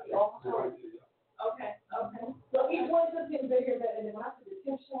show, you'll see all the stories. Okay. So each one just getting bigger and better. And then when I see the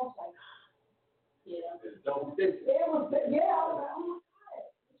Tim show, I was like, yeah. It was, yeah. I was like, oh my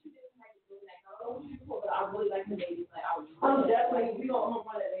God. But you didn't like doing that. I don't know what you do, but I really like the ladies. Like, I'm definitely, we don't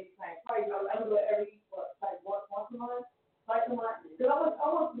run that ladies night. Probably, I'm going to do it every, once a month? Twice a month? Because I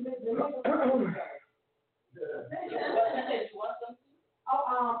want to make the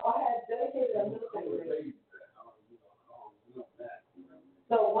I had dedicated a military.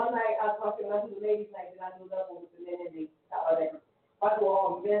 So one night I was talking about the ladies' night, and I do another one with the men and the holiday. I do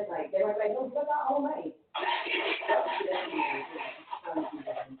all men's night. They were like, no, that's our whole night.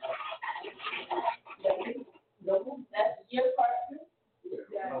 That's your partner?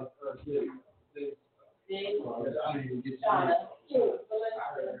 Yeah.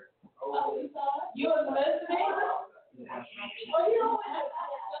 You was listening? Well, you know what?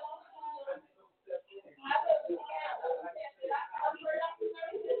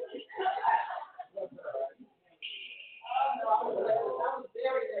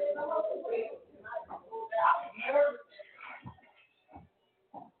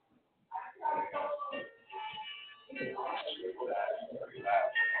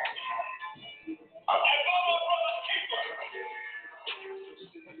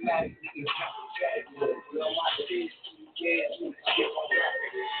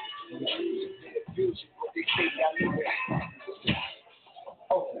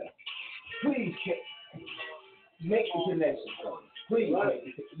 Okay. Please make the connection for me. Please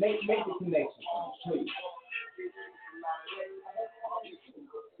make the connection for me. Please.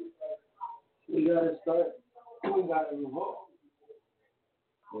 We gotta start. We gotta revolt.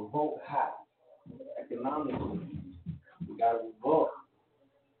 Revolt how? Economically. We gotta revolt.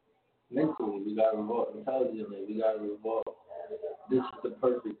 Mentally, we gotta revolt. Intelligently, we gotta revolt. This is the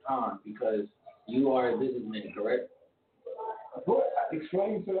perfect time because you are a businessman, correct? What?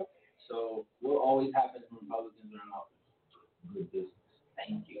 Explain, sir. So what always happens when Republicans are in office? Good business.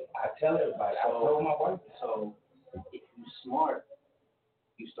 Thank you. I tell everybody. I told my wife. So if you're smart,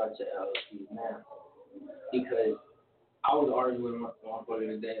 you start your LLCs now. Because I was arguing with my brother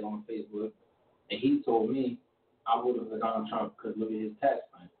today on Facebook, and he told me I voted for Donald Trump because look at his tax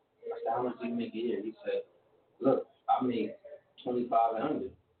plan. I said, how much do you make a year? He said, look, I make 25 and under.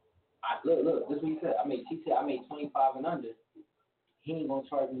 Look, this is what he said. He said I made 25 and under. He ain't gonna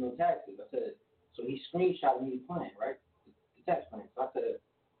charge me no taxes. I said, so he screenshotted me the plan, right? The tax plan. So I said,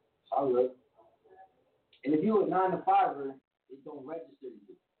 so I look. And if you a 9-to-5er, it don't register to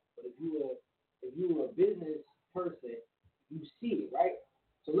you. But if you were a business person, you see it, right?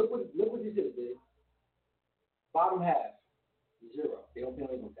 So look what this is, dude. Bottom half, 0. They don't pay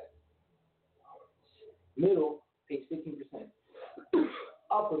no income tax. Middle pays 15%.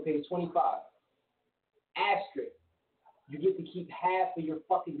 Upper pays 25%. Asterisk, you get to keep half of your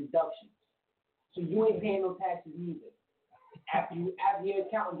fucking deductions. So you ain't paying no taxes either. After your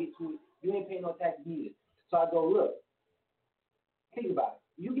accountant gets to it, you ain't paying no taxes either. So I go, look, think about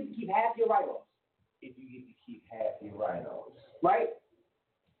it. You get to keep half your write-offs. If you get to keep half your write-offs. Right?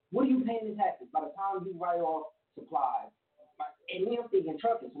 What are you paying in taxes? By the time you write off supplies, and me, I'm thinking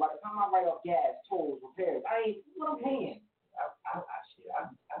trucking, so by the time I write off gas, tolls, repairs, what I'm paying? I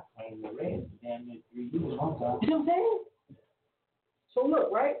claimed the rent for damn near 3 years one time. You know what I'm saying? So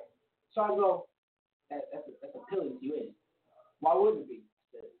look, right? So I go, that's appealing to you, isn't it? Why wouldn't it be?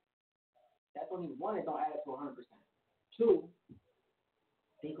 That's only one that don't add up to 100%. Two,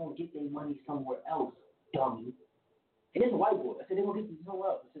 they gonna get their money somewhere else, dummy. And it's a white boy. I said they gonna get it somewhere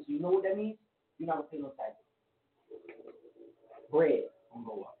else. I said, so you know what that means? You're not gonna pay no taxes. Bread gonna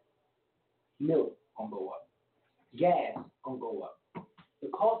go up. Milk gonna go up. Gas gonna go up. The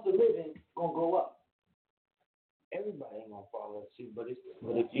cost of living gonna go up. Everybody ain't gonna follow suit, but if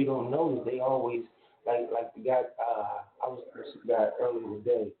you don't notice, they always like the guy. I was this guy earlier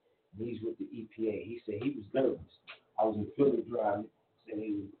today. He's with the EPA. He said he was nervous. I was in Philly driving. Said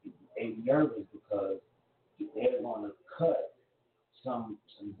he was nervous because they're going to cut some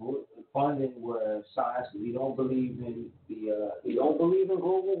funding where science. We don't believe in we don't believe in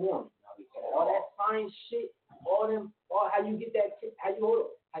global warming. All that science shit, all how you get that, how you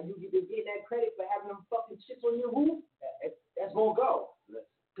get that credit for having them fucking shits on your roof, that's gonna go.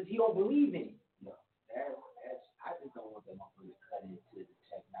 Because he don't believe in it. No, I just don't want them to cut into the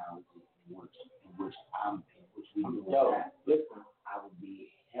technology in which we do. Yo, listen, I would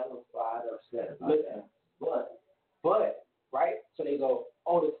be hellified upset about listen, that. But, right? So they go,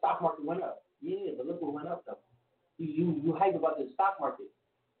 oh, the stock market went up. Yeah, but look what went up though. You hype about the stock market.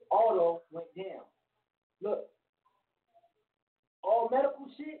 Auto went down. Look, all medical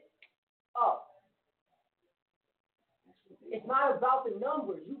shit up. It's not about the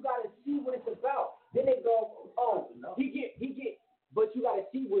numbers. You gotta see what it's about. Then they go, oh, he get, but you gotta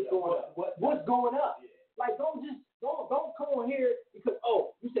see what's going up. What's going up? Yeah. Like don't come on here because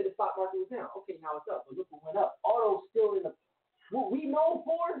you said the stock market was down. Okay, now it's up. But look what went up. Auto's still in the what we known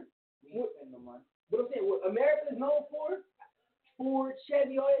for. What I'm saying, what America's known for, Ford,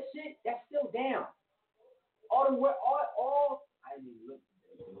 Chevy, all that shit, that's still down. All I didn't even look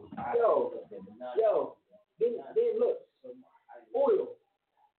at that. Yo, then look, oil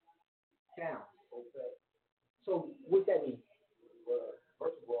down. Okay. So what that mean? Well,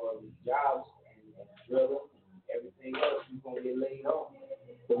 first of all, the jobs and drilling and everything else, you're gonna get laid off.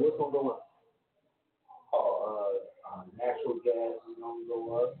 So what's gonna go up? Natural gas is gonna go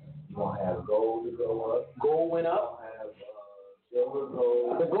up. You're gonna have gold to go up. Gold went up. You're gonna have silver,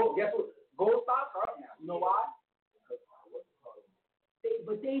 gold. The gold, guess what? Gold stocks are up now. You know why?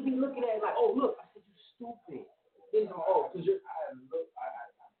 But they be looking at it like, oh look, I said you stupid. They know, because you're. I'm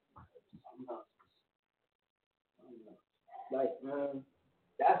not. Like man,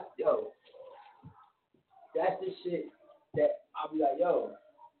 that's the shit that I'll be like, yo.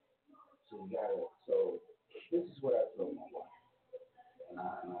 So this is what I told my wife, and I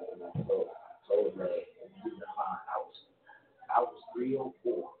told her I was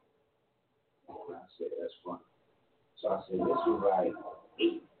 304. And I said that's funny. So I said this was like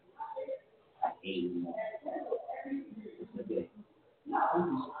 8. Like 81. I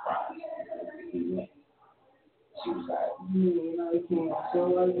was surprised. He went. She was like, you can't. So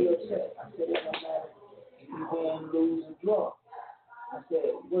why are you upset? I said, it don't matter. If you win, lose, or draw. I said,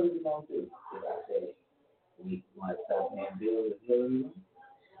 what are you going to do? I said, we want to stop paying bills and Hillary.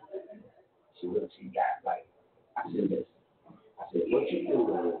 She got like, I said, listen. I said, what you do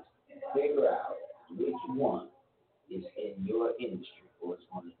is figure out what you want is in your industry, or it's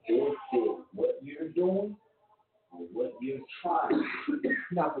going to fit what you're doing or what you're trying to do.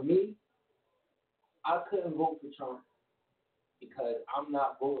 Now, for me, I couldn't vote for Trump because I'm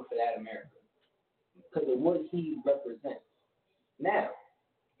not voting for that America because of what he represents. Now,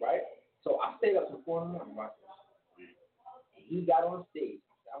 right? So I stayed up till 4 in the morning watching this. And he got on stage.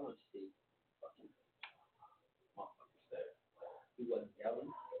 I want to see fucking motherfucker. He wasn't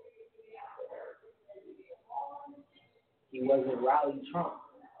yelling. He wasn't rallying Trump.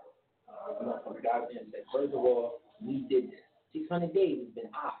 The motherfucker got there and said, first of all, we did this. 600 days has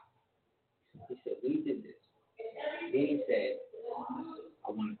been hot. He said, we did this. Then he said, I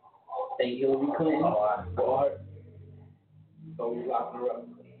want to thank Hillary Clinton for her. So we locking her up.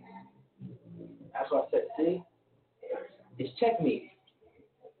 That's what I said, see? It's checkmate.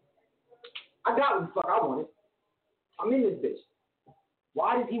 I got what the fuck I wanted. I'm in this bitch.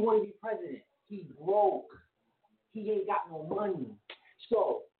 Why does he want to be president? He broke. He ain't got no money.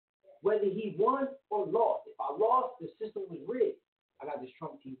 So whether he won or lost, if I lost, the system was rigged. I got this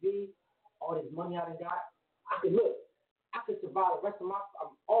Trump TV, all this money I done got. I could survive the rest of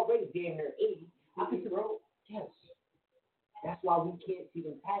I'm already damn near 80. I could survive. Yes. That's why we can't see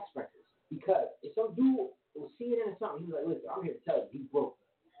them tax records. Because if some dude will see it in something, he's like, listen, I'm here to tell you, he broke.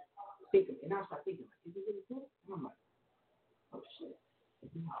 And I start thinking, like, is he really broke? And I'm like, oh shit.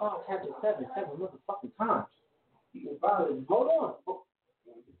 Oh, chapter 7 motherfucking times. Hold on.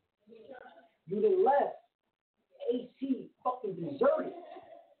 You done left. AC fucking deserted.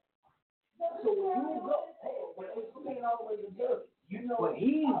 So when you go, when AC ain't all the way deserted, you know what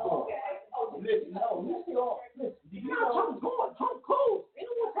he's going. Listen, no, listen. You know Trump's going. Trump closed. Ain't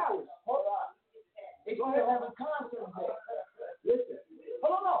no more towers. Hold on. They still have a concert there. Listen.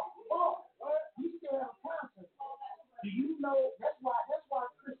 Hold on. We still have a concert. Do you know that's why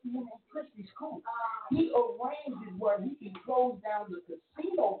Christie's cool. He arranges where he can close down the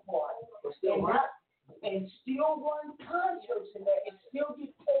casino part and still run concerts in there and still get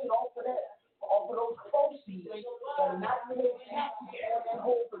paid off of that, off of those proceeds that are not paid taxes on that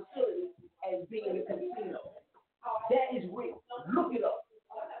whole facility as being a casino. That is real. Look it up.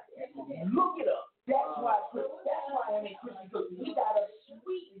 That's why I mean Christie, because he got a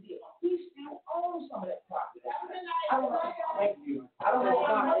sweet deal. He still owns some of that property. I don't know. Thank you. I don't know.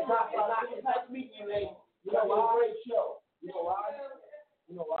 It's not meeting you, lady. You know why? Great show. You know why?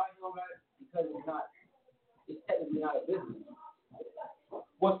 Because it's technically not a business.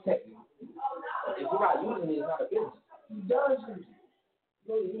 What's technical? If you're not using it, it's not a business. He does use it.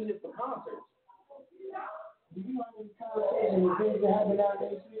 You use it for concerts. Do you understand the things that happen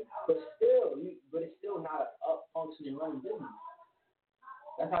nowadays? But it's still not a functioning running business.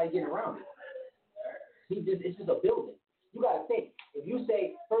 That's how you get around it. It's just a building. You gotta think. If you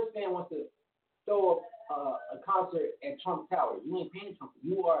say First Band wants to throw a concert at Trump Tower, you ain't paying Trump.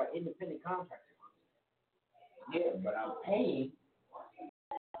 You are an independent contractor. Yeah, but I'm paying.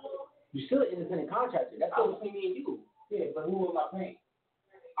 You're still an independent contractor. That's what between me and you. Yeah, but who am I paying?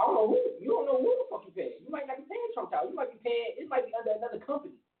 I don't know who. You don't know who the fuck you paying. You might not be paying Trump Tower. You might be paying. It might be under another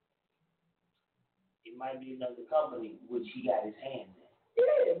company. It might be another company which he got his hands in.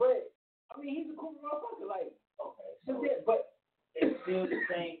 Yeah, but I mean, he's a cool motherfucker. Like, okay, but it's still the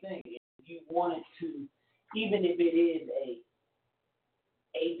same thing. If you wanted to, even if it is a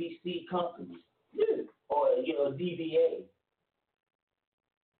ABC company, or DBA,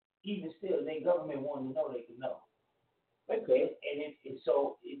 even still, their government wanted to know, they can know. Okay, and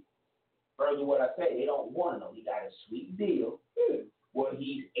further what I say, they don't want to know. He got a sweet deal where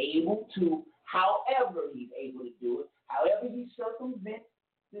he's able to, however he's able to do it, however he circumvents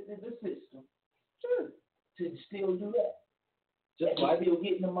the system, to still do that. Just like still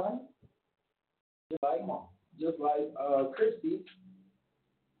getting the money. Just like Christie.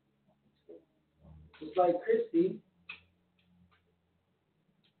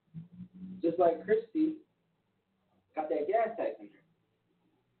 Just like Christie got that gas tax in there.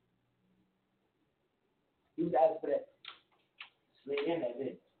 He was asking for that. Slid in that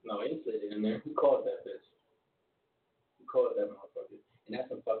bitch. No, he slid it in there. He called that bitch. He called that motherfucker. And that's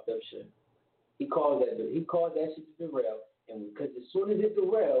some fucked up shit. He called that shit to derail. And because as soon as it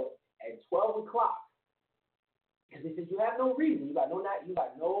derailed, at 12 o'clock, because they said you have no reason, you got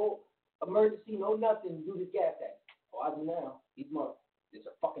no emergency, no nothing to do this gas tax. Oh, I do now. These months. It's a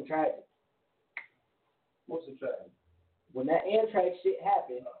fucking tragedy. What's the tragedy? When that Amtrak shit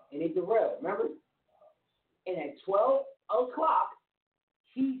happened and it derailed, remember? And at 12 o'clock,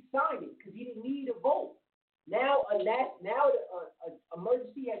 he signed it because he didn't need a vote. Now the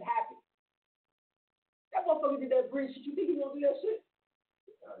emergency had happened. That motherfucker did that bridge shit. You think he gonna do that shit?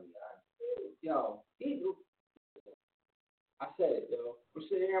 Yo, I said it, yo. I'm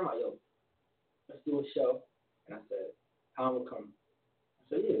sitting here, I'm like, yo, let's do a show. And I said, how I'm coming. I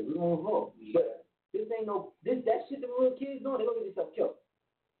said, yeah, we're gonna vote. But that shit the little kids doing, they're gonna get themselves killed.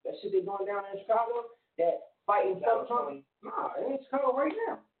 That shit they going down in Chicago, that fighting for Trump. Nah, it ain't Chicago right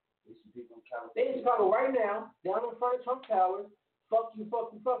now. They in Chicago right now, down in front of Trump Tower. Fuck you.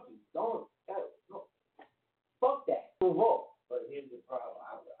 Don't. Fuck that. Vote. But here's the problem. I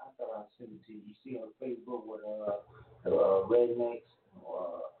thought I'd send it to you. You see on Facebook with the rednecks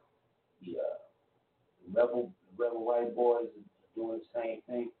or the rebel white boys doing the same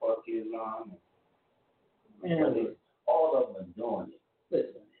thing. Fuck Islam. Man, all of them are doing it.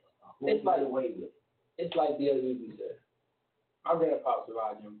 Listen, it's like away with it. It's like the other evening said. My grandpa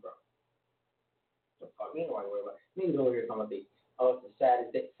survived Jim Crow. The fuck, me ain't worry about it. Niggas over here talking about it's the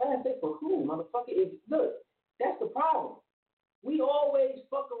saddest day. Saddest day for who, motherfucker? Look, that's the problem. We always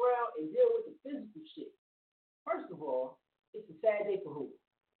fuck around and deal with the physical shit. First of all, it's a sad day for who?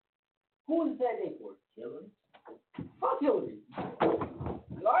 Who is a sad day for? Hillary. Fuck Hillary.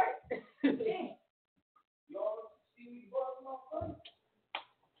 You alright? Y'all see me buzzing off fun?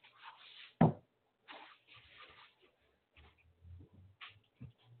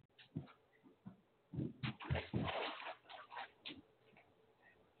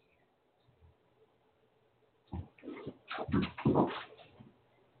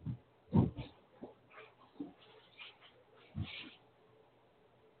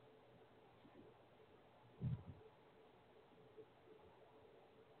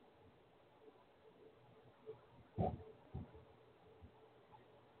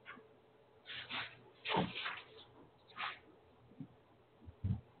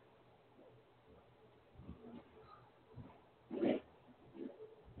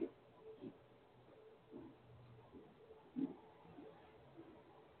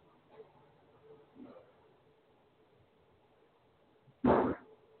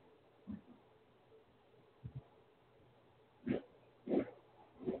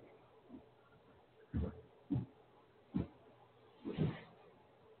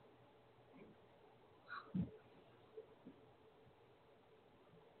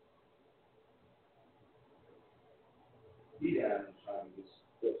 Yeah, I'm trying to get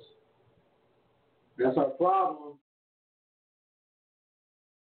this. That's our problem.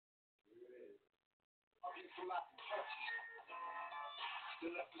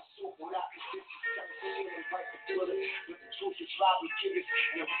 Still up the soup without consistency, right the bullet with the truth is loud, we give it,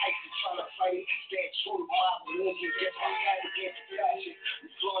 and if ice is trying to fight it, stand true to my religion, get my back against the fashion. We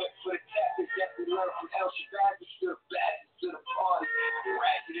flaunt it for the tactics that we learned from El Shaddai, we still back to the party,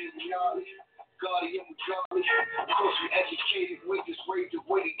 ratchet and gnarly, guardian with jolly, socially educated, with this way to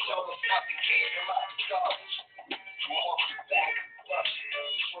wait and tell us not to get them out the garbage. Walk back, bust,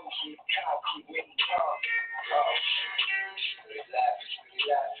 frozen cow, keep waiting calm. Really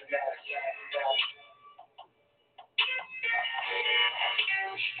laughing at it,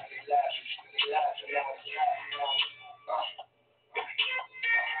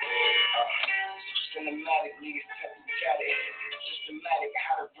 Cinematic niggas technicality, systematic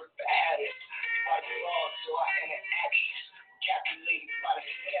how to rip the habit. Fight law, so I interact. Calculated by the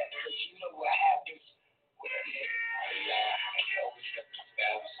step, cause you know what happens. When a nigga, I laugh, I always got the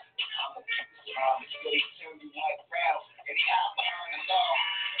spells. I'm a people's promise, but they turn you like rounds, and they hide behind the law.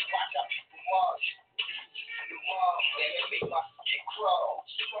 Watch how people march. The wall, and it make my skin crawl.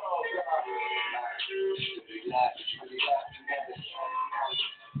 Strong, God. Really laughing at it.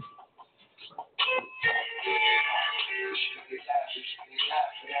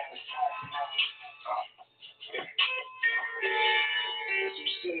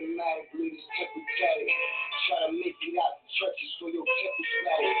 Some cinematic leaders technicality. Try to make it out the churches for your temple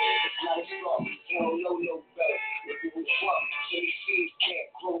static. It's not a song, they don't know no better. Look where we from, so these seeds can't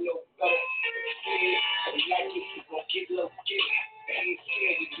grow no better. And like it, you gon' get low, get it. And he ain't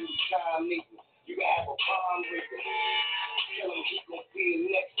scared to do the time, nigga. You gotta have a bomb with it. Tell him he gon' be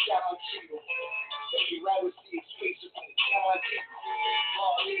the next John Cheadle. But you rather see his face up in the John Cheadle.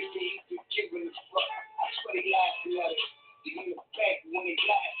 All niggas say he's been giving a fuck. I swear they laughing at it. They in the back when they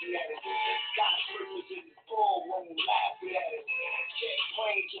laughing at it. Skyscrapers in the ballroom laughing at it. Jet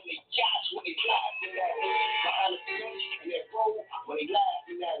planes on their yachts when they laughing at it. Behind the fence and that road when they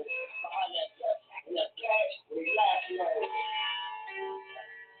laughing at it. Behind that desk and that badge when they laughing at it.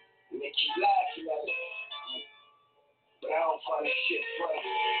 They keep laughing at it. But I don't find this shit funny.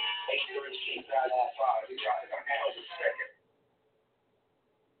 Hey, 13,005, we got it. I'm now a second.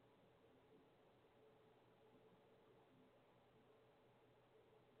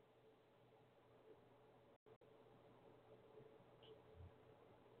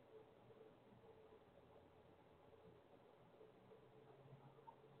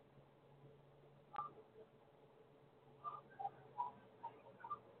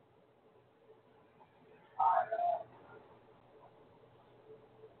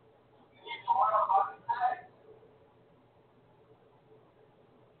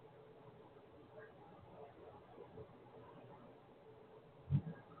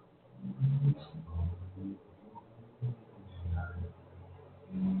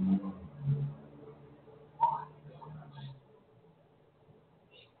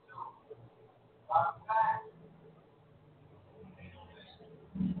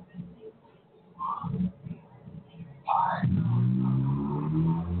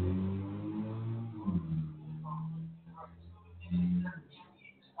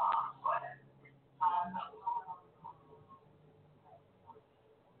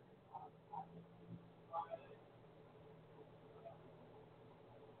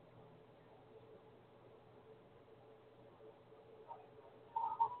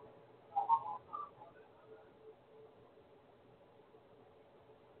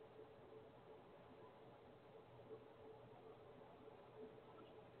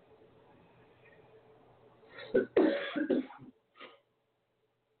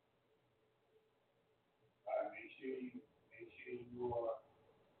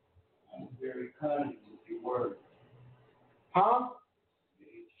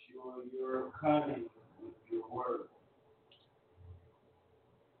 cunning with your words.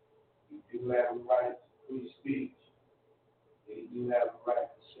 You do have a right to free speech. You do have a right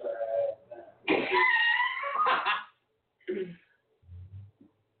to shut our ass down.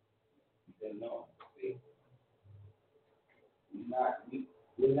 Then no, see,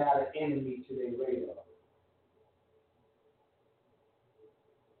 we're not an enemy to their radar.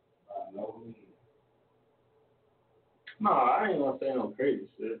 By no means. No, I ain't gonna say no crazy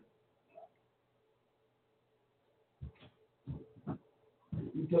shit.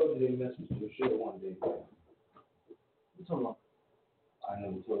 You told you they messed with your shit one day, right? What you talking about? I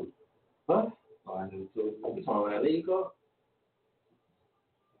never told you. What? Oh, I never told you. You talking about that lady call?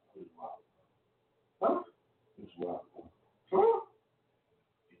 It was wild. Huh? It was wild. Huh?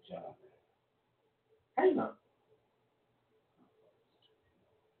 Good job, man. How you know?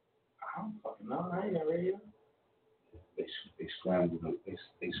 I don't fucking know. I ain't never heard. They scrambled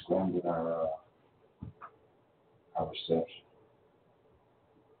our reception.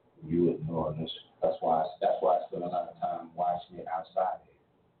 You ignored us. That's why I spent a lot of time watching it outside here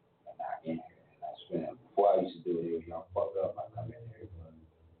and not in here. And before I used to do it here, y'all fucked up. I come in here, but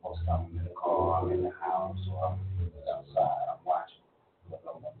most of the time I'm in the car, I'm in the house, or I'm outside. I'm watching because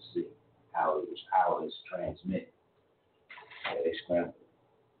I want to see how it's transmitted. Yeah, they scrambled.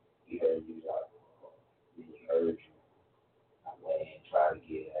 He heard you like, then he heard you. I went in and tried to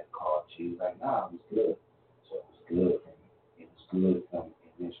get that call to you. Like, nah, it was good. So it was good from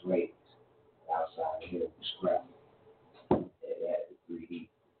in this rate. Outside here, it was scrambled. They had the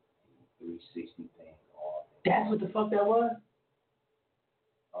 360 thing on. That's what the fuck that was?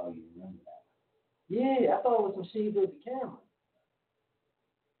 Oh, you remember that? Yeah, I thought it was some shit with the camera.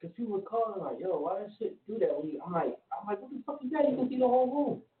 Cause people were calling like, yo, why that shit do that when you? I'm like, what the fuck is that? You can see the whole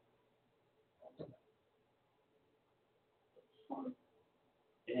room.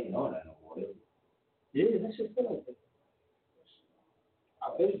 It ain't on that no more. Yeah, that shit still like that.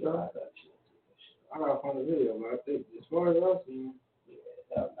 I bet you got that shit. I gotta find the video, but I think as far as I've seen,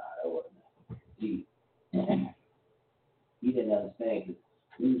 That wasn't that. He didn't understand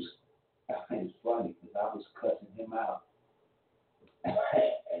because it's funny because I was cussing him out.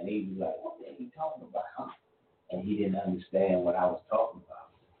 And he was like, what the hell are you talking about? And he didn't understand what I was talking about.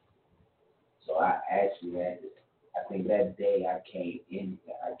 So I actually had to, I think that day I came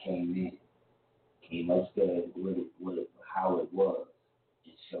upstairs with it, how it was,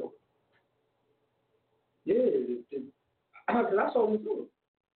 and showed it. yeah, because I saw him too.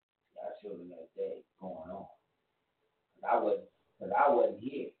 I showed him that day going on. Because I wasn't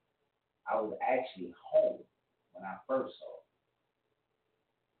here. I was actually home when I first saw it.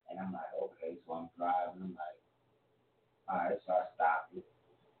 And I'm like, okay, so I'm driving. I'm like, all right, so I stopped it.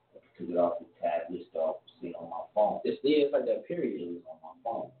 Took it off the tablet, started seeing on my phone. It's like that period. It was on my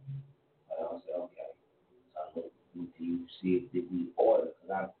phone. But I said, okay. So I looked into you, see if did we order.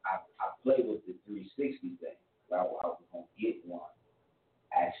 Because I played with the 360 thing. I was going to get one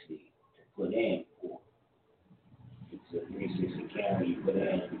actually to put in for. It's a 360 camera you put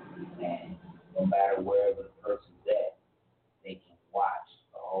in, and no matter wherever the person's at, they can watch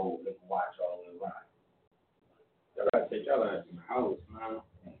all the way around. I gotta take y'all ass in the house, man.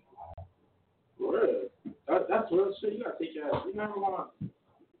 For real. That's real shit. You gotta take your ass. You never want to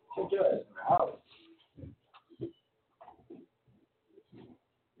take your ass in the house.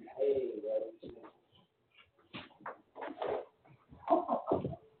 Hey,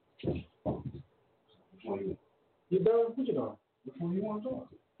 You done? What you doing? which one you want to talk?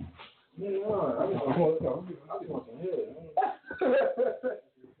 Yeah, I just want some head.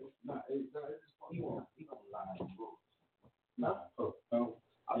 He won't lie and go. Nah. Oh, no.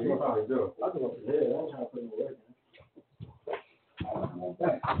 I just want some head. I ain't trying to put no work in. I don't want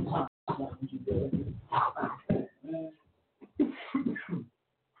that. What you doing?